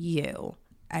 F you,"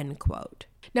 end quote.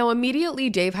 Now, immediately,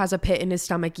 Dave has a pit in his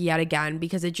stomach yet again,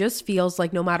 because it just feels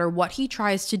like no matter what he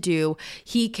tries to do,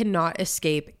 he cannot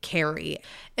escape Cari.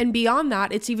 And beyond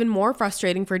that, it's even more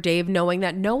frustrating for Dave knowing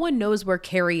that no one knows where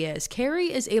Cari is.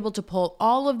 Cari is able to pull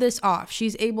all of this off.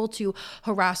 She's able to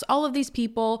harass all of these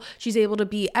people. She's able to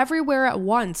be everywhere at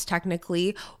once,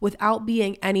 technically, without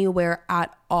being anywhere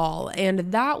at all.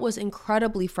 And that was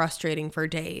incredibly frustrating for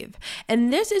Dave.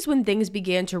 And this is when things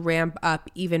began to ramp up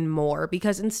even more,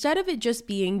 because instead of it just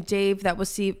being Dave that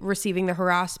was receiving the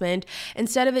harassment,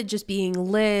 instead of it just being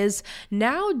Liz,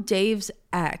 now Dave's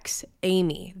ex,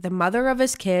 Amy, the mother of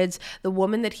his kids, the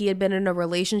woman that he had been in a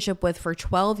relationship with for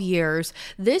 12 years,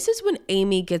 this is when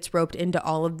Amy gets roped into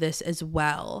all of this as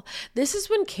well. This is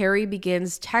when Cari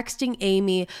begins texting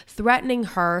Amy, threatening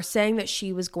her, saying that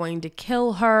she was going to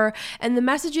kill her. And the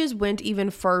messages went even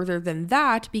further than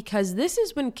that, because this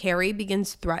is when Cari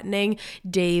begins threatening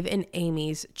Dave and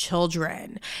Amy's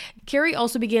children. Cari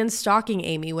also began stalking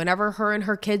Amy whenever her and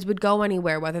her kids would go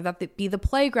anywhere, whether that be the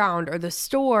playground or the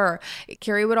store.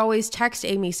 Cari would always text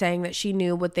Amy saying that she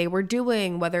knew what they were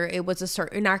doing, whether it was a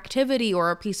certain activity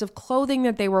or a piece of clothing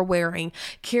that they were wearing.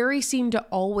 Cari seemed to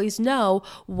always know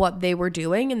what they were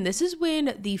doing, and this is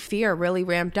when the fear really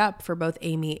ramped up for both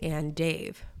Amy and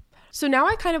Dave. So now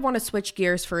I kind of want to switch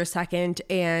gears for a second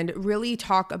and really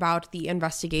talk about the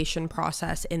investigation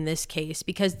process in this case,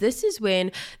 because this is when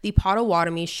the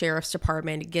Potawatomi Sheriff's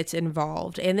Department gets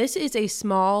involved. And this is a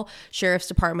small sheriff's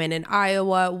department in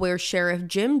Iowa where Sheriff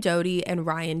Jim Doty and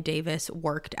Ryan Davis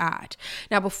worked at.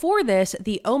 Now, before this,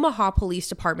 the Omaha Police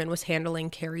Department was handling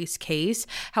Cari's case.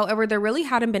 However, there really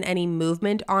hadn't been any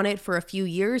movement on it for a few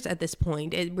years at this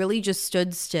point. It really just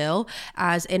stood still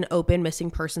as an open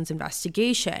missing persons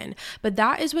investigation. But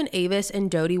that is when Avis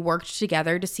and Doty worked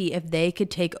together to see if they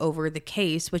could take over the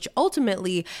case, which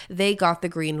ultimately they got the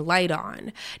green light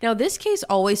on. Now, this case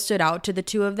always stood out to the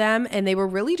two of them, and they were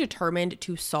really determined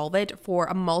to solve it for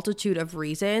a multitude of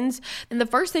reasons. And the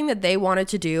first thing that they wanted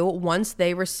to do once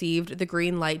they received the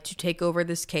green light to take over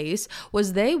this case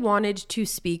was they wanted to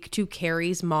speak to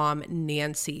Cari's mom,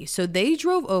 Nancy. So they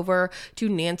drove over to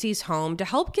Nancy's home to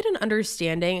help get an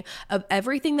understanding of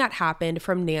everything that happened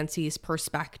from Nancy's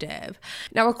perspective.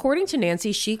 Now, according to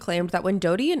Nancy, she claimed that when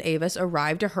Doty and Avis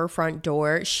arrived at her front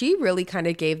door, she really kind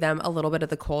of gave them a little bit of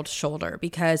the cold shoulder,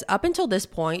 because up until this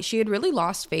point, she had really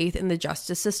lost faith in the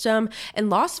justice system and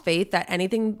lost faith that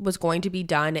anything was going to be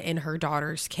done in her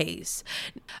daughter's case.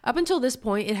 Up until this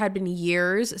point, it had been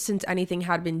years since anything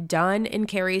had been done in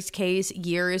Cari's case,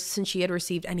 years since she had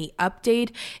received any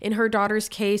update in her daughter's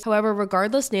case. However,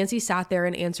 regardless, Nancy sat there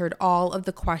and answered all of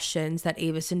the questions that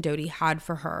Avis and Doty had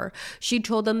for her. She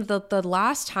told them that the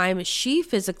last time she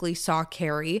physically saw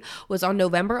Cari was on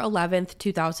November 11th,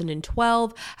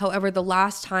 2012. However, the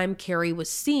last time Cari was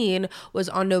seen was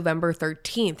on November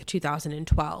 13th,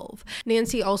 2012.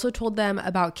 Nancy also told them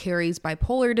about Cari's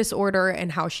bipolar disorder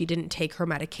and how she didn't take her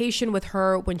medication with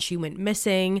her when she went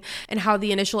missing, and how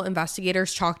the initial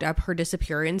investigators chalked up her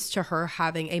disappearance to her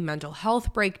having a mental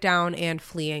health breakdown and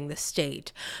fleeing the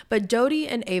state. But Doty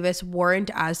and Avis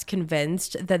weren't as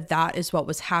convinced that that is what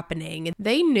was happening.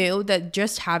 They knew that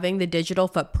just having the digital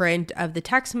footprint of the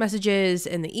text messages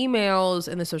and the emails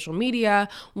and the social media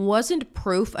wasn't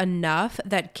proof enough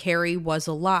that Cari was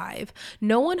alive.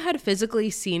 No one had physically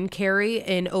seen Cari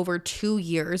in over 2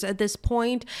 years at this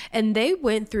point, and they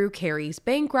went through Cari's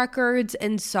bank records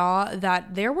and saw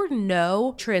that there were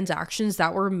no transactions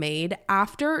that were made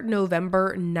after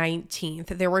November 19th.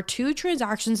 There were 2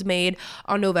 transactions made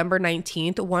on November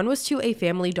 19th. One was to a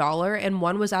Family Dollar and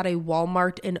one was at a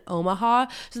Walmart in Omaha.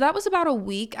 So that was about a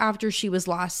week after she was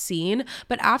last seen.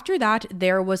 But after that,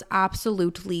 there was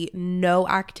absolutely no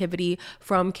activity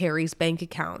from Cari's bank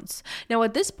accounts. Now,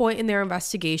 at this point in their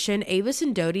investigation, Avis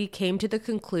and Doty came to the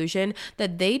conclusion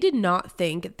that they did not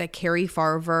think that Cari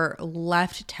Farver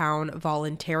left town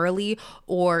voluntarily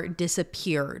or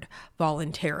disappeared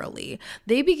voluntarily.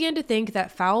 They began to think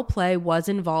that foul play was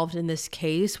involved in this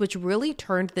case, which really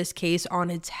turned this case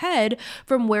on its head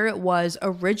from where it was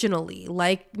originally.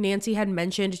 Like Nancy had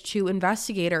mentioned to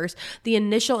investigators, the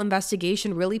initial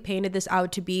investigation really painted this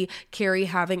out to be Cari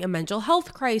having a mental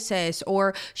health crisis,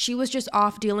 or she was just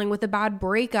off dealing with a bad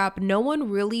breakup. No one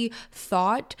really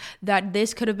thought that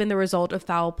this could have been the result of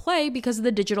foul play because of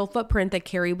the digital footprint that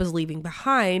Cari was leaving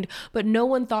behind, but no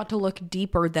one thought to look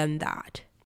deeper than that.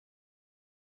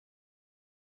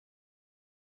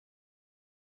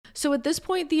 So at this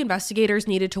point, the investigators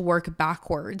needed to work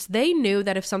backwards. They knew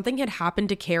that if something had happened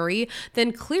to Cari,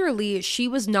 then clearly she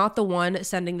was not the one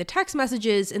sending the text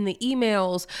messages and the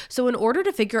emails. So in order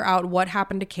to figure out what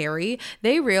happened to Cari,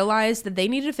 they realized that they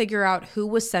needed to figure out who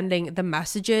was sending the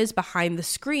messages behind the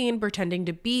screen pretending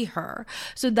to be her.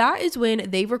 So that is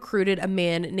when they recruited a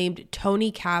man named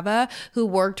Tony Cava, who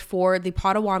worked for the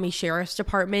Potawatomi Sheriff's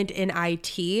Department in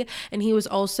IT, and he was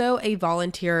also a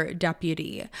volunteer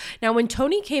deputy. Now, when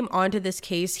Tony came onto this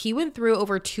case, he went through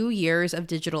over 2 years of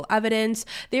digital evidence.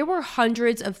 There were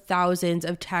hundreds of thousands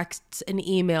of texts and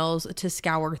emails to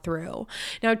scour through.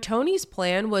 Now, Tony's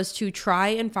plan was to try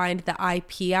and find the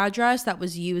IP address that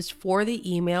was used for the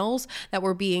emails that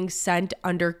were being sent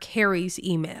under Cari's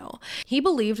email. He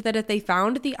believed that if they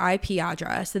found the IP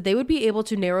address, that they would be able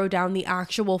to narrow down the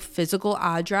actual physical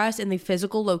address and the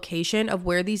physical location of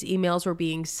where these emails were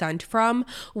being sent from,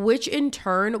 which in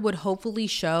turn would hopefully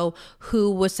show who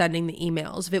was sending the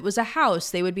emails. If it was a house,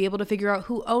 they would be able to figure out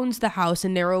who owns the house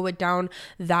and narrow it down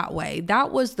that way.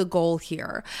 That was the goal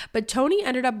here. But Tony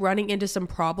ended up running into some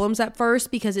problems at first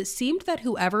because it seemed that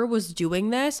whoever was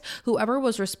doing this, whoever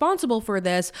was responsible for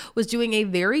this, was doing a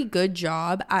very good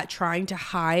job at trying to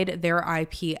hide their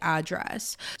IP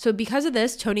address. So because of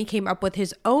this, Tony came up with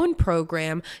his own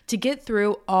program to get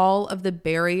through all of the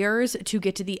barriers to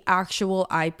get to the actual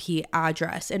IP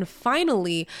address. And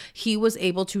finally, he was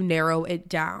able to narrow it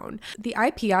down. The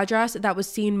IP address that was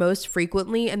seen most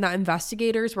frequently and that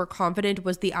investigators were confident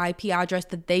was the IP address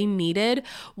that they needed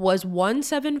was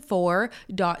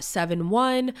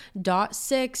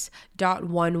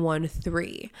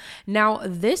 174.71.6.113. Now,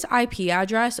 this IP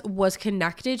address was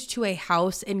connected to a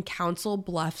house in Council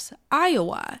Bluffs,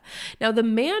 Iowa. Now, the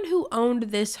man who owned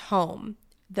this home,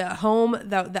 the home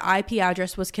that the IP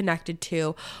address was connected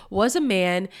to, was a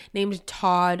man named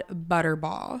Todd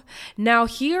Butterball. Now,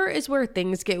 here is where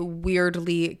things get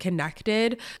weirdly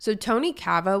connected. So Tony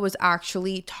Cava was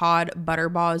actually Todd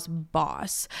Butterball's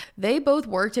boss. They both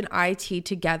worked in IT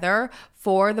together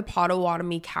for the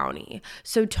Potawatomi County.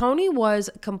 So Tony was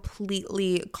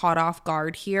completely caught off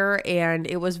guard here, and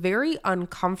it was very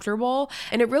uncomfortable,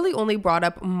 and it really only brought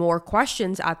up more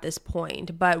questions at this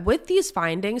point. But with these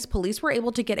findings, police were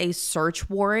able to get a search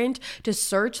warrant to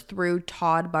search through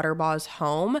Todd Butterball's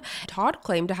home. Todd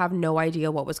claimed to have no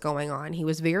idea what was going on. He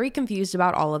was very confused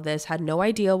about all of this, had no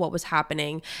idea what was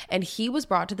happening, and he was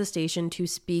brought to the station to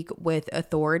speak with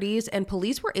authorities, and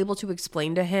police were able to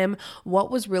explain to him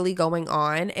what was really going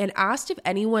on and asked if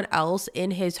anyone else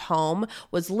in his home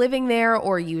was living there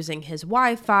or using his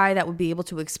Wi-Fi that would be able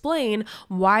to explain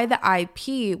why the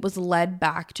IP was led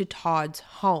back to Todd's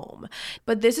home.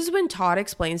 But this is when Todd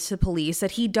explains to police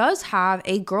that he does have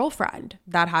a girlfriend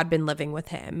that had been living with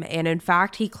him. And in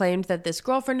fact, he claimed that this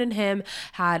girlfriend and him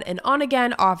had an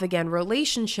on-again, off-again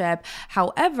relationship.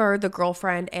 However, the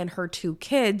girlfriend and her 2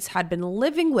 kids had been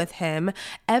living with him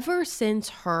ever since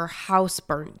her house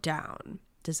burnt down.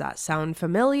 Does that sound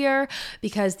familiar?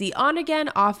 Because the on-again,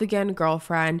 off-again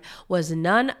girlfriend was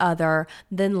none other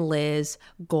than Liz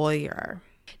Goyer.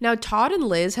 Now, Todd and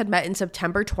Liz had met in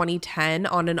September 2010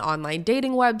 on an online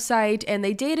dating website, and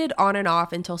they dated on and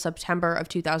off until September of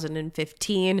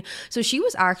 2015. So she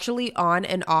was actually on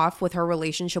and off with her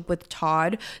relationship with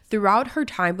Todd throughout her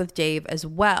time with Dave as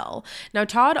well. Now,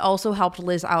 Todd also helped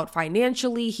Liz out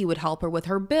financially. He would help her with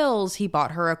her bills. He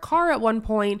bought her a car at one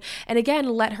point, and again,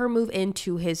 let her move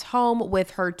into his home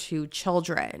with her 2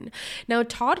 children. Now,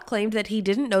 Todd claimed that he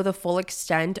didn't know the full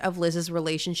extent of Liz's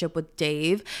relationship with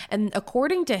Dave, and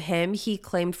according to him, he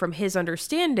claimed from his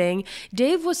understanding,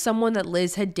 Dave was someone that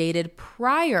Liz had dated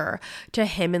prior to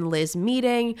him and Liz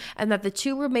meeting, and that the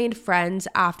two remained friends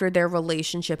after their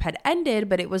relationship had ended,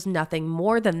 but it was nothing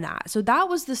more than that. So that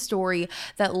was the story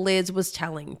that Liz was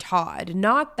telling Todd,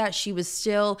 not that she was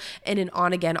still in an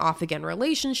on-again, off-again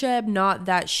relationship, not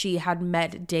that she had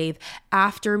met Dave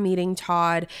after meeting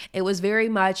Todd. It was very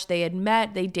much they had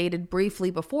met, they dated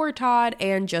briefly before Todd,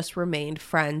 and just remained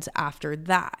friends after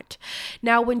that.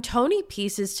 Now, when Tony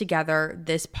pieces together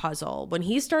this puzzle, when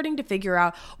he's starting to figure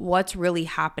out what's really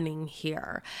happening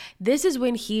here, this is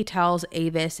when he tells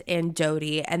Avis and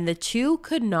Dodie, and the two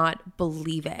could not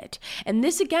believe it. And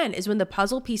this again is when the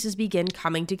puzzle pieces begin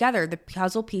coming together, the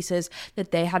puzzle pieces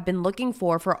that they had been looking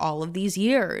for all of these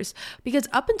years. Because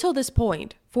up until this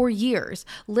point, for years,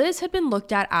 Liz had been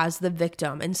looked at as the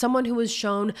victim and someone who was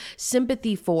shown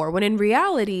sympathy for, when in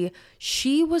reality,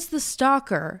 she was the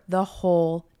stalker the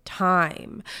whole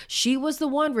time. She was the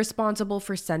one responsible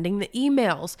for sending the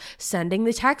emails, sending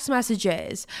the text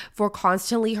messages, for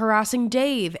constantly harassing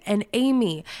Dave and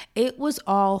Amy. It was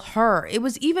all her. It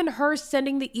was even her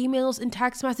sending the emails and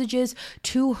text messages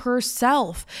to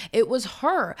herself. It was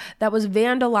her that was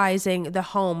vandalizing the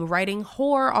home, writing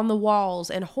whore on the walls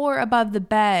and whore above the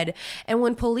bed. And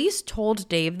when police told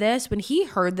Dave this, when he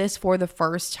heard this for the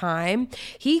first time,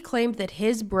 he claimed that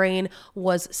his brain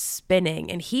was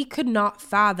spinning and he could not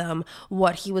fathom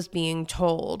what he was being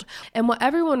told. And what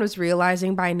everyone was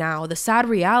realizing by now, the sad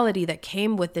reality that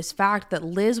came with this fact that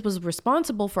Liz was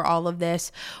responsible for all of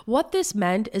this, what this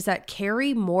meant is that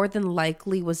Cari more than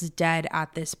likely was dead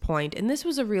at this point. And this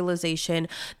was a realization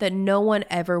that no one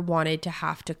ever wanted to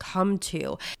have to come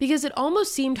to, because it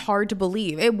almost seemed hard to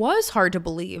believe. It was hard to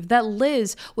believe that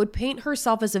Liz would paint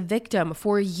herself as a victim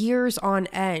for years on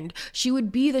end. She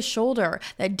would be the shoulder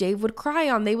that Dave would cry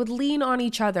on. They would lean on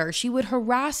each other. She would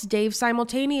harass Dave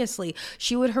simultaneously.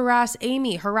 She would harass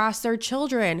Amy, harass their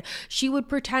children. She would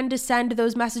pretend to send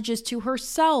those messages to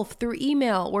herself through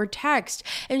email or text.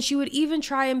 And she would even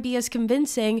try and be as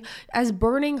convincing as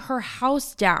burning her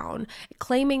house down,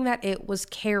 claiming that it was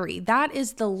Cari. That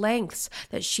is the lengths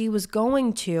that she was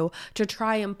going to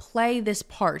try and play this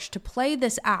part, to play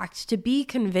this act, to be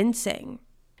convincing.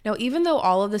 Now, even though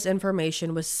all of this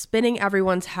information was spinning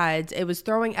everyone's heads, it was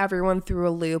throwing everyone through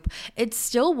a loop, it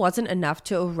still wasn't enough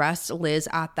to arrest Liz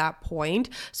at that point.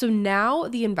 So now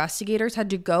the investigators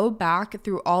had to go back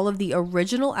through all of the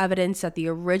original evidence that the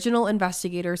original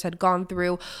investigators had gone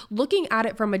through, looking at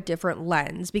it from a different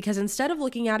lens, because instead of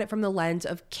looking at it from the lens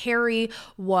of Cari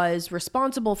was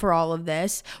responsible for all of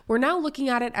this, we're now looking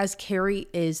at it as Cari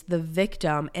is the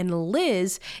victim and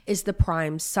Liz is the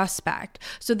prime suspect.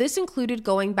 So this included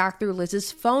going back through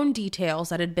Liz's phone details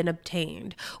that had been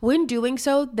obtained. When doing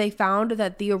so, they found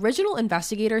that the original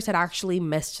investigators had actually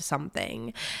missed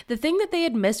something. The thing that they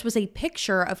had missed was a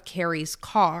picture of Cari's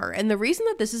car. And the reason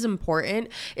that this is important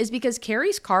is because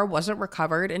Cari's car wasn't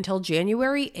recovered until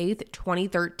January 8th,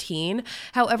 2013.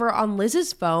 However, on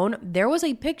Liz's phone, there was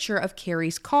a picture of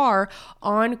Cari's car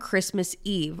on Christmas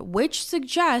Eve, which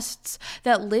suggests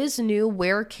that Liz knew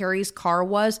where Cari's car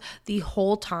was the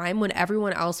whole time when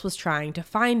everyone else was trying to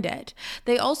find it.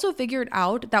 They also figured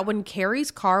out that when Cari's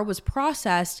car was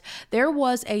processed, there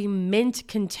was a mint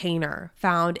container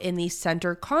found in the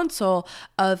center console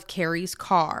of Cari's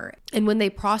car. And when they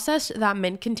processed that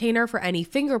mint container for any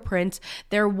fingerprints,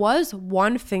 there was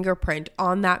one fingerprint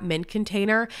on that mint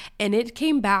container, and it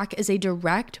came back as a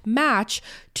direct match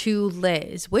to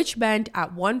Liz, which meant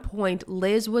at one point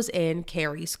Liz was in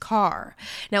Cari's car.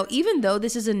 Now, even though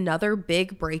this is another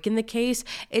big break in the case,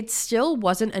 it still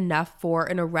wasn't enough for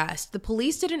an arrest. The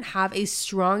police didn't have a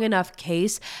strong enough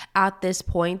case at this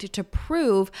point to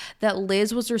prove that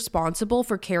Liz was responsible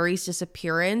for Cari's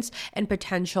disappearance and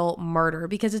potential murder,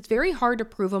 because it's very hard to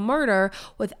prove a murder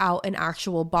without an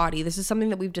actual body. This is something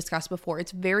that we've discussed before.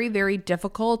 It's very, very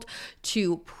difficult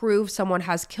to prove someone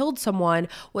has killed someone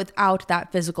without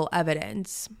that physical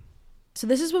evidence. So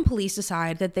this is when police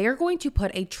decide that they are going to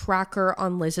put a tracker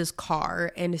on Liz's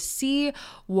car and see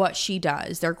what she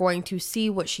does. They're going to see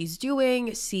what she's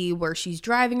doing, see where she's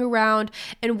driving around.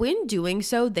 And when doing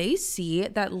so, they see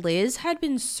that Liz had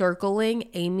been circling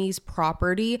Amy's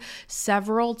property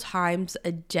several times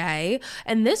a day.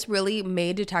 And this really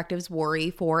made detectives worry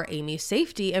for Amy's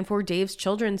safety and for Dave's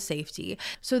children's safety.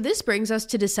 So this brings us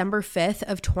to December 5th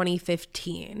of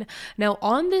 2015. Now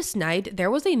on this night, there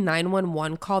was a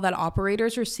 911 call that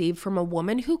operators received from a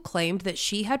woman who claimed that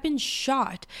she had been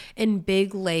shot in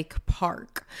Big Lake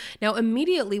Park. Now,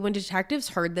 immediately when detectives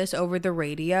heard this over the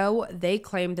radio, they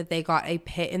claimed that they got a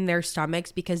pit in their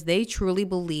stomachs because they truly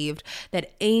believed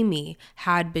that Amy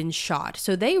had been shot.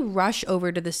 So they rushed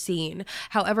over to the scene.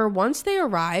 However, once they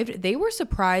arrived, they were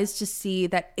surprised to see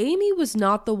that Amy was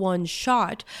not the one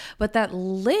shot, but that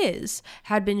Liz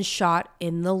had been shot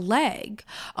in the leg.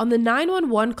 On the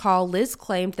 911 call, Liz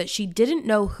claimed that she didn't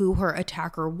know who her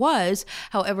attacker was.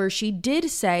 However, she did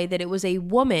say that it was a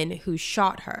woman who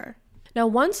shot her. Now,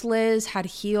 once Liz had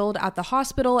healed at the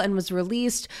hospital and was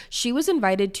released, she was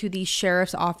invited to the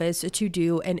sheriff's office to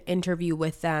do an interview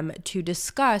with them to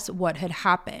discuss what had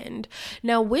happened.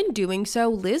 Now, when doing so,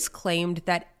 Liz claimed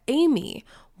that Amy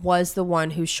was the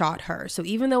one who shot her. So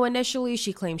even though initially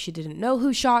she claimed she didn't know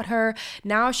who shot her,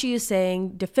 now she is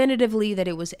saying definitively that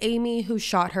it was Amy who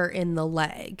shot her in the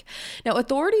leg. Now,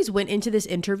 authorities went into this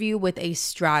interview with a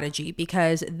strategy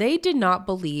because they did not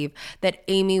believe that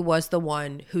Amy was the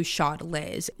one who shot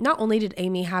Liz. Not only did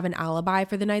Amy have an alibi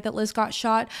for the night that Liz got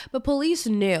shot, but police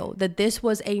knew that this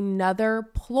was another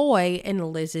ploy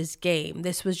in Liz's game.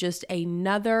 This was just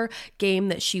another game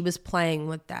that she was playing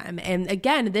with them. And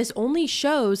again, this only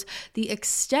shows the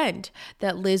extent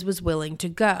that Liz was willing to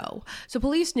go. So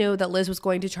police knew that Liz was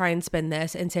going to try and spin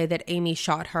this and say that Amy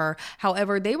shot her.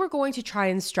 However, they were going to try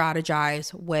and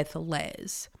strategize with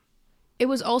Liz. It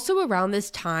was also around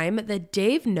this time that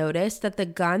Dave noticed that the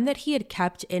gun that he had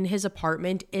kept in his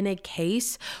apartment in a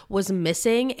case was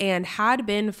missing and had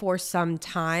been for some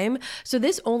time. So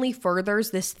this only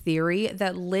furthers this theory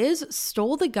that Liz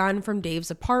stole the gun from Dave's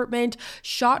apartment,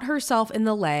 shot herself in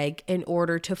the leg in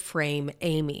order to frame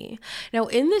Amy. Now,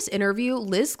 in this interview,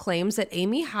 Liz claims that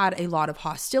Amy had a lot of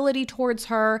hostility towards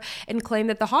her and claimed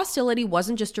that the hostility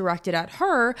wasn't just directed at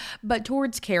her, but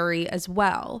towards Cari as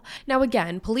well. Now,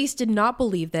 again, police did not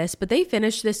believe this, but they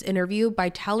finished this interview by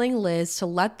telling Liz to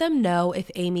let them know if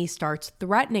Amy starts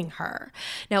threatening her.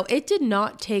 Now, it did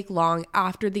not take long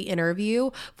after the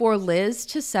interview for Liz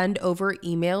to send over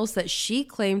emails that she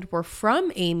claimed were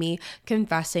from Amy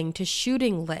confessing to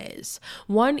shooting Liz.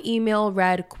 One email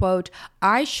read, quote,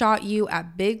 "I shot you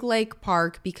at Big Lake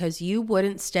Park because you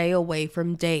wouldn't stay away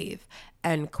from Dave."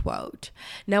 End quote.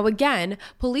 Now, again,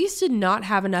 police did not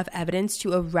have enough evidence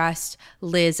to arrest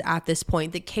Liz at this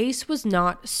point. The case was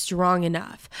not strong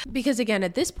enough because, again,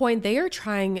 at this point, they are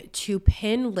trying to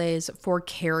pin Liz for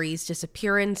Cari's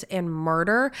disappearance and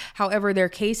murder. However, their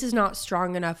case is not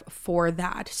strong enough for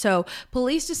that. So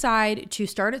police decide to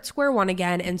start at square one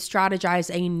again and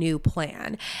strategize a new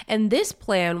plan. And this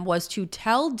plan was to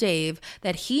tell Dave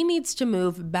that he needs to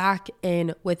move back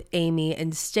in with Amy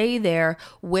and stay there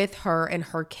with her and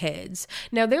her kids.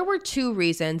 Now, there were two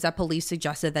reasons that police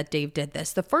suggested that Dave did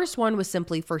this. The first one was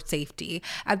simply for safety.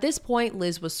 At this point,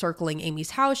 Liz was circling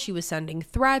Amy's house. She was sending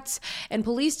threats, and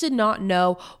police did not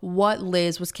know what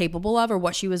Liz was capable of or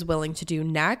what she was willing to do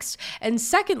next. And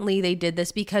secondly, they did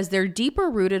this because their deeper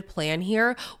rooted plan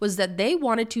here was that they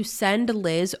wanted to send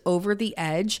Liz over the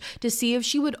edge to see if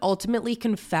she would ultimately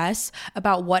confess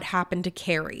about what happened to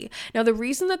Cari. Now, the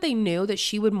reason that they knew that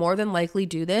she would more than likely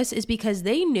do this is because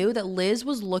they knew that Liz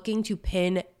was looking to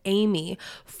pin Amy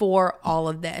for all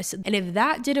of this. And if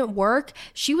that didn't work,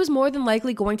 she was more than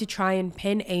likely going to try and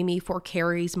pin Amy for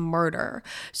Cari's murder.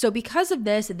 So because of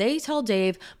this, they tell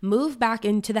Dave, move back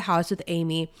into the house with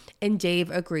Amy, and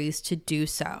Dave agrees to do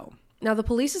so. Now, the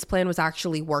police's plan was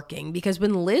actually working because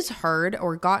when Liz heard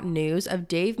or got news of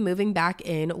Dave moving back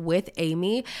in with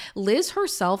Amy, Liz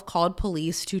herself called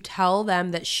police to tell them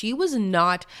that she was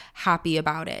not happy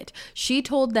about it. She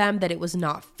told them that it was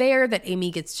not fair that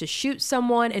Amy gets to shoot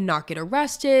someone and not get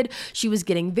arrested. She was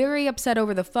getting very upset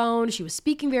over the phone. She was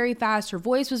speaking very fast. Her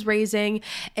voice was raising.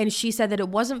 And she said that it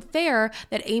wasn't fair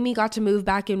that Amy got to move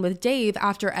back in with Dave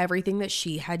after everything that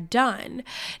she had done.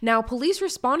 Now, police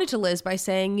responded to Liz by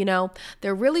saying,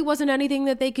 there really wasn't anything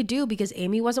that they could do because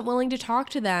Amy wasn't willing to talk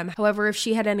to them. However, if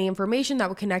she had any information that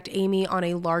would connect Amy on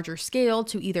a larger scale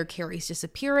to either Cari's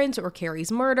disappearance or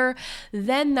Cari's murder,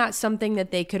 then that's something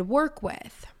that they could work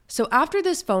with. So after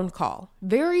this phone call,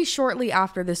 very shortly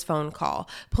after this phone call,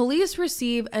 police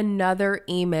receive another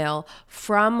email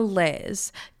from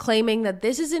Liz claiming that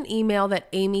this is an email that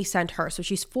Amy sent her. So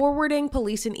she's forwarding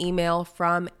police an email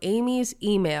from Amy's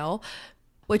email,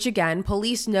 which again,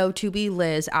 police know to be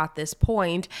Liz at this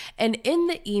point. And in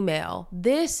the email,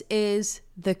 this is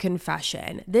the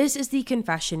confession. This is the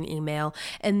confession email,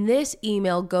 and this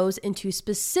email goes into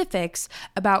specifics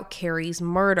about Cari's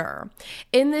murder.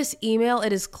 In this email,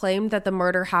 it is claimed that the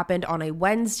murder happened on a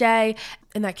Wednesday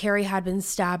and that Cari had been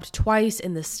stabbed twice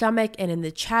in the stomach and in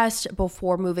the chest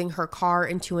before moving her car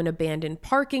into an abandoned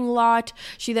parking lot.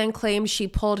 She then claimed she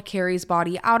pulled Cari's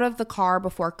body out of the car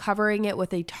before covering it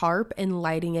with a tarp and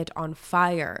lighting it on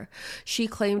fire. She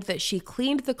claimed that she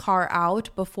cleaned the car out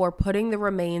before putting the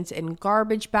remains in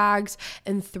garbage bags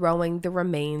and throwing the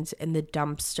remains in the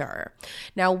dumpster.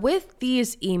 Now, with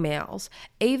these emails,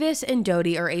 Avis and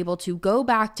Dodie are able to go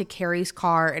back to Cari's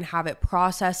car and have it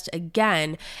processed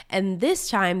again, and this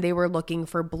time they were looking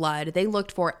for blood. They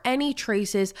looked for any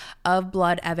traces of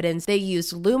blood evidence. They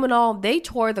used luminol. They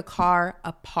tore the car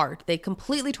apart. They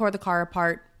completely tore the car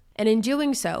apart. And in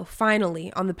doing so,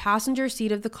 finally, on the passenger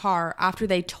seat of the car, after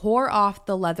they tore off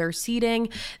the leather seating,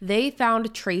 they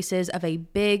found traces of a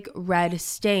big red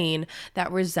stain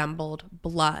that resembled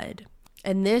blood.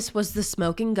 And this was the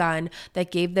smoking gun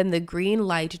that gave them the green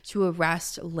light to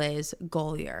arrest Liz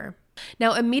Gollier.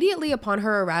 Now, immediately upon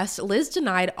her arrest, Liz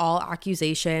denied all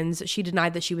accusations. She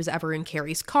denied that she was ever in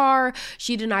Cari's car.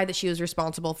 She denied that she was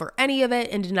responsible for any of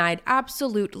it and denied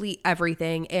absolutely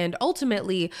everything. And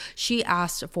ultimately, she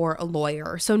asked for a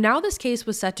lawyer. So now this case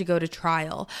was set to go to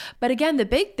trial. But again, the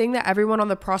big thing that everyone on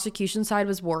the prosecution side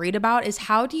was worried about is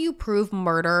how do you prove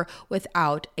murder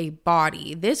without a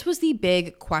body? This was the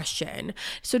big question.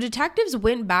 So detectives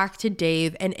went back to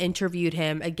Dave and interviewed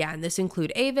him again. This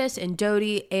included Avis and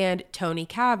Dodie and Tony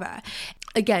Cava.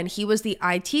 Again, he was the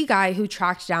IT guy who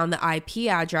tracked down the IP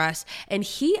address, and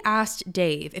he asked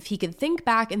Dave if he could think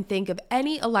back and think of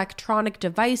any electronic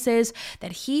devices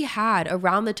that he had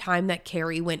around the time that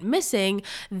Cari went missing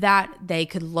that they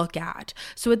could look at.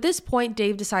 So at this point,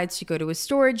 Dave decides to go to his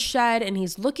storage shed, and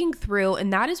he's looking through,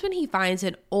 and that is when he finds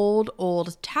an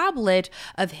old tablet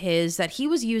of his that he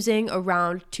was using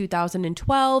around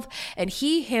 2012, and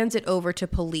he hands it over to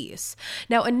police.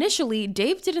 Now, initially,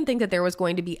 Dave didn't think that there was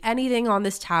going to be anything on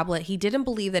this tablet. He didn't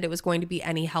believe that it was going to be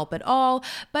any help at all,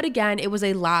 but again, it was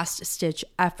a last-ditch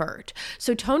effort.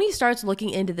 So Tony starts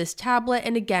looking into this tablet,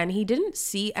 and again, he didn't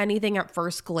see anything at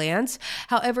first glance.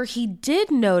 However, he did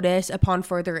notice upon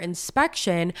further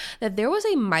inspection that there was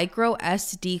a micro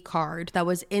SD card that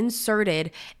was inserted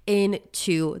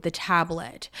into the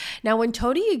tablet. Now, when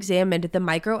Tony examined the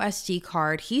micro SD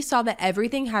card, he saw that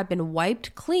everything had been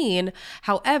wiped clean.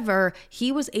 However,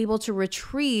 he was able to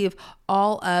retrieve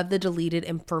all of the deleted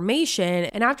information.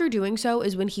 And after doing so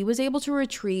is when he was able to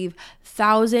retrieve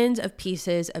thousands of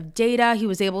pieces of data. He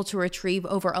was able to retrieve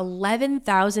over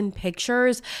 11,000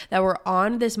 pictures that were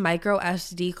on this micro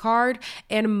SD card.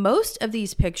 And most of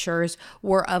these pictures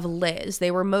were of Liz.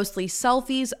 They were mostly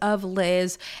selfies of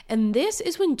Liz. And this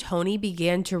is when Tony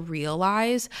began to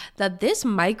realize that this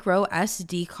micro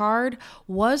SD card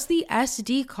was the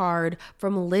SD card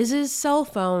from Liz's cell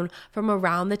phone from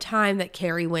around the time that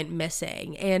Cari went missing.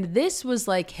 And this was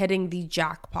like hitting the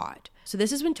jackpot. So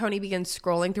this is when Tony begins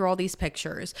scrolling through all these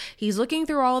pictures. He's looking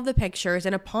through all of the pictures,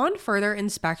 and upon further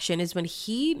inspection is when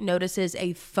he notices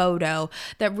a photo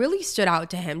that really stood out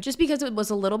to him just because it was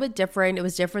a little bit different. It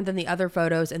was different than the other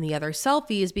photos and the other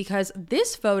selfies because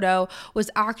this photo was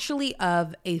actually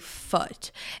of a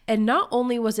foot. And not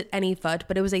only was it any foot,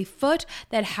 but it was a foot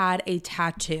that had a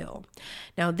tattoo.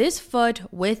 Now, this foot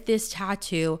with this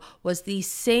tattoo was the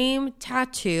same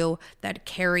tattoo that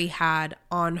Cari had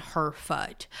on her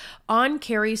foot. On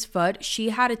Cari's foot, she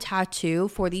had a tattoo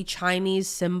for the Chinese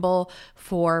symbol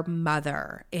for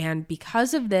mother. And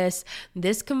because of this,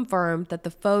 this confirmed that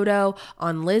the photo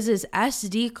on Liz's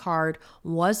SD card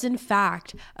was in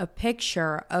fact a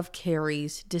picture of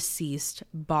Cari's deceased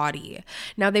body.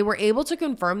 Now, they were able to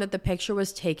confirm that the picture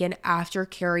was taken after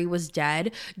Cari was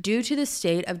dead due to the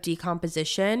state of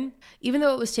decomposition. Even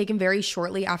though it was taken very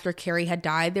shortly after Cari had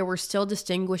died, there were still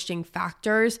distinguishing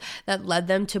factors that led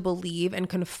them to believe and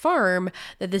confirm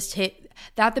that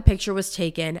that the picture was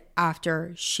taken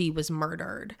after she was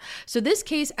murdered. So this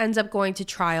case ends up going to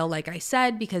trial, like I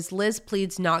said, because Liz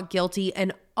pleads not guilty,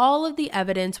 and all of the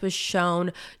evidence was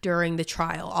shown during the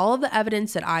trial, all of the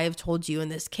evidence that I have told you in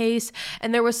this case.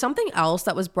 And there was something else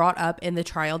that was brought up in the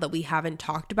trial that we haven't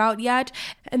talked about yet.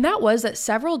 And that was that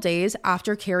several days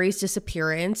after Cari's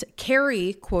disappearance,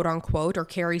 Cari, quote unquote, or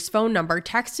Cari's phone number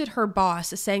texted her boss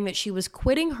saying that she was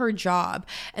quitting her job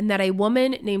and that a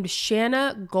woman named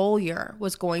Shanna Golyer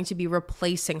was going to be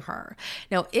replacing her.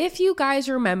 Now, if you guys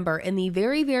remember in the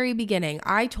very, very beginning,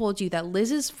 I told you that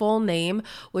Liz's full name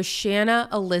was Shanna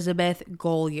Elizabeth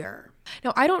Golyer.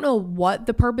 Now, I don't know what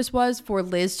the purpose was for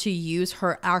Liz to use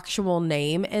her actual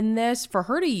name in this. For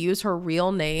her to use her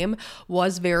real name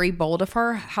was very bold of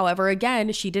her. However,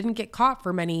 again, she didn't get caught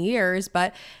for many years,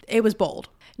 but it was bold.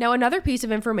 Now, another piece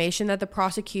of information that the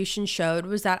prosecution showed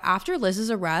was that after Liz's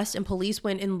arrest and police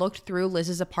went and looked through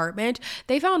Liz's apartment,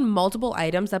 they found multiple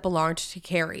items that belonged to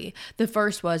Cari. The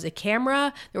first was a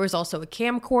camera, there was also a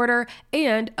camcorder,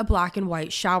 and a black and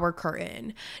white shower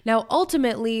curtain. Now,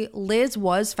 ultimately, Liz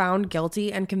was found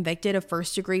guilty and convicted of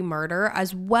first-degree murder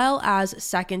as well as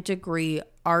second-degree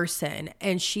arson,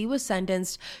 and she was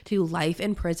sentenced to life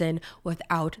in prison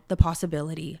without the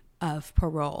possibility of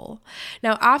parole.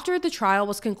 Now, after the trial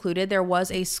was concluded, there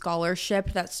was a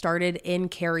scholarship that started in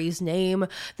Cari's name.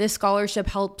 This scholarship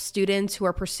helps students who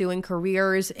are pursuing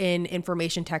careers in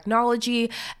information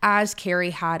technology, as Cari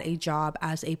had a job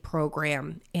as a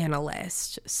program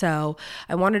analyst. So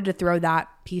I wanted to throw that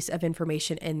piece of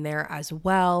information in there as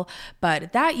well.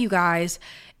 But that, you guys,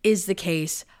 is the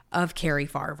case of Cari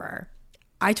Farver.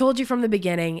 I told you from the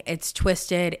beginning, it's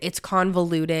twisted, it's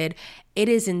convoluted, it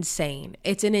is insane.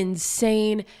 It's an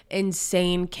insane,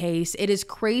 insane case. It is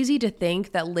crazy to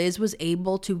think that Liz was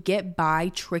able to get by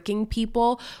tricking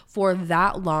people for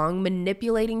that long,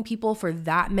 manipulating people for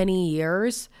that many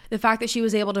years. The fact that she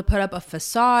was able to put up a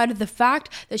facade, the fact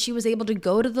that she was able to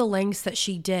go to the lengths that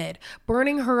she did,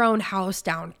 burning her own house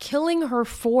down, killing her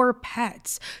 4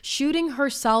 pets, shooting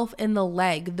herself in the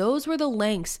leg. Those were the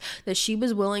lengths that she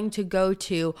was willing to go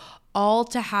to, all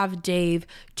to have Dave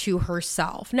to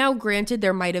herself. Now, granted,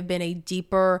 there might have been a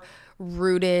deeper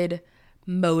rooted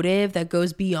motive that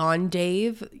goes beyond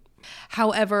Dave.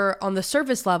 However, on the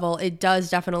surface level, it does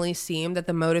definitely seem that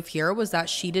the motive here was that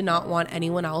she did not want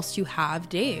anyone else to have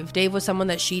Dave. Dave was someone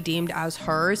that she deemed as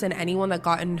hers, and anyone that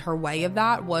got in her way of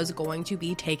that was going to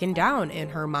be taken down in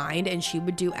her mind, and she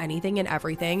would do anything and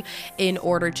everything in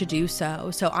order to do so.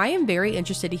 So I am very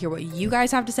interested to hear what you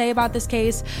guys have to say about this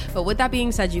case. But with that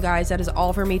being said, you guys, that is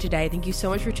all for me today. Thank you so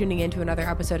much for tuning in to another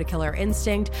episode of Killer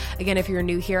Instinct. Again, if you're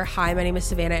new here, hi, my name is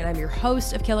Savannah, and I'm your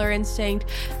host of Killer Instinct.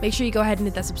 Make sure you go ahead and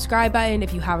hit that subscribe button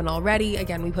if you haven't already.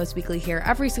 Again, we post weekly here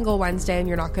every single Wednesday, and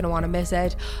you're not going to want to miss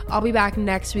it. I'll be back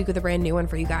next week with a brand new one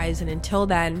for you guys, and until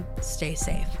then, stay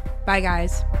safe. Bye,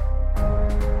 guys.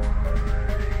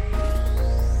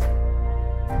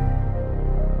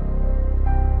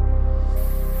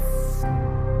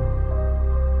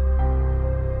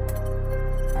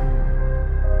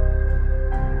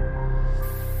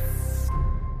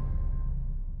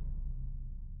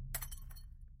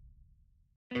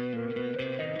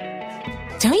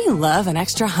 Don't you love an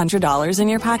extra $100 in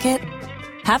your pocket?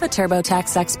 Have a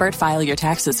TurboTax expert file your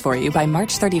taxes for you by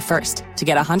March 31st to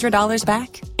get $100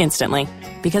 back instantly.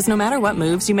 Because no matter what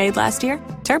moves you made last year,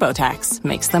 TurboTax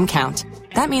makes them count.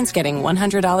 That means getting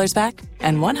 $100 back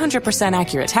and 100%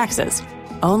 accurate taxes,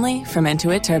 only from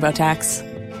Intuit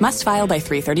TurboTax. Must file by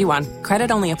 3/31. Credit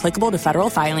only applicable to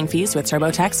federal filing fees with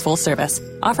TurboTax full service.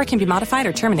 Offer can be modified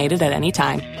or terminated at any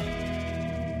time.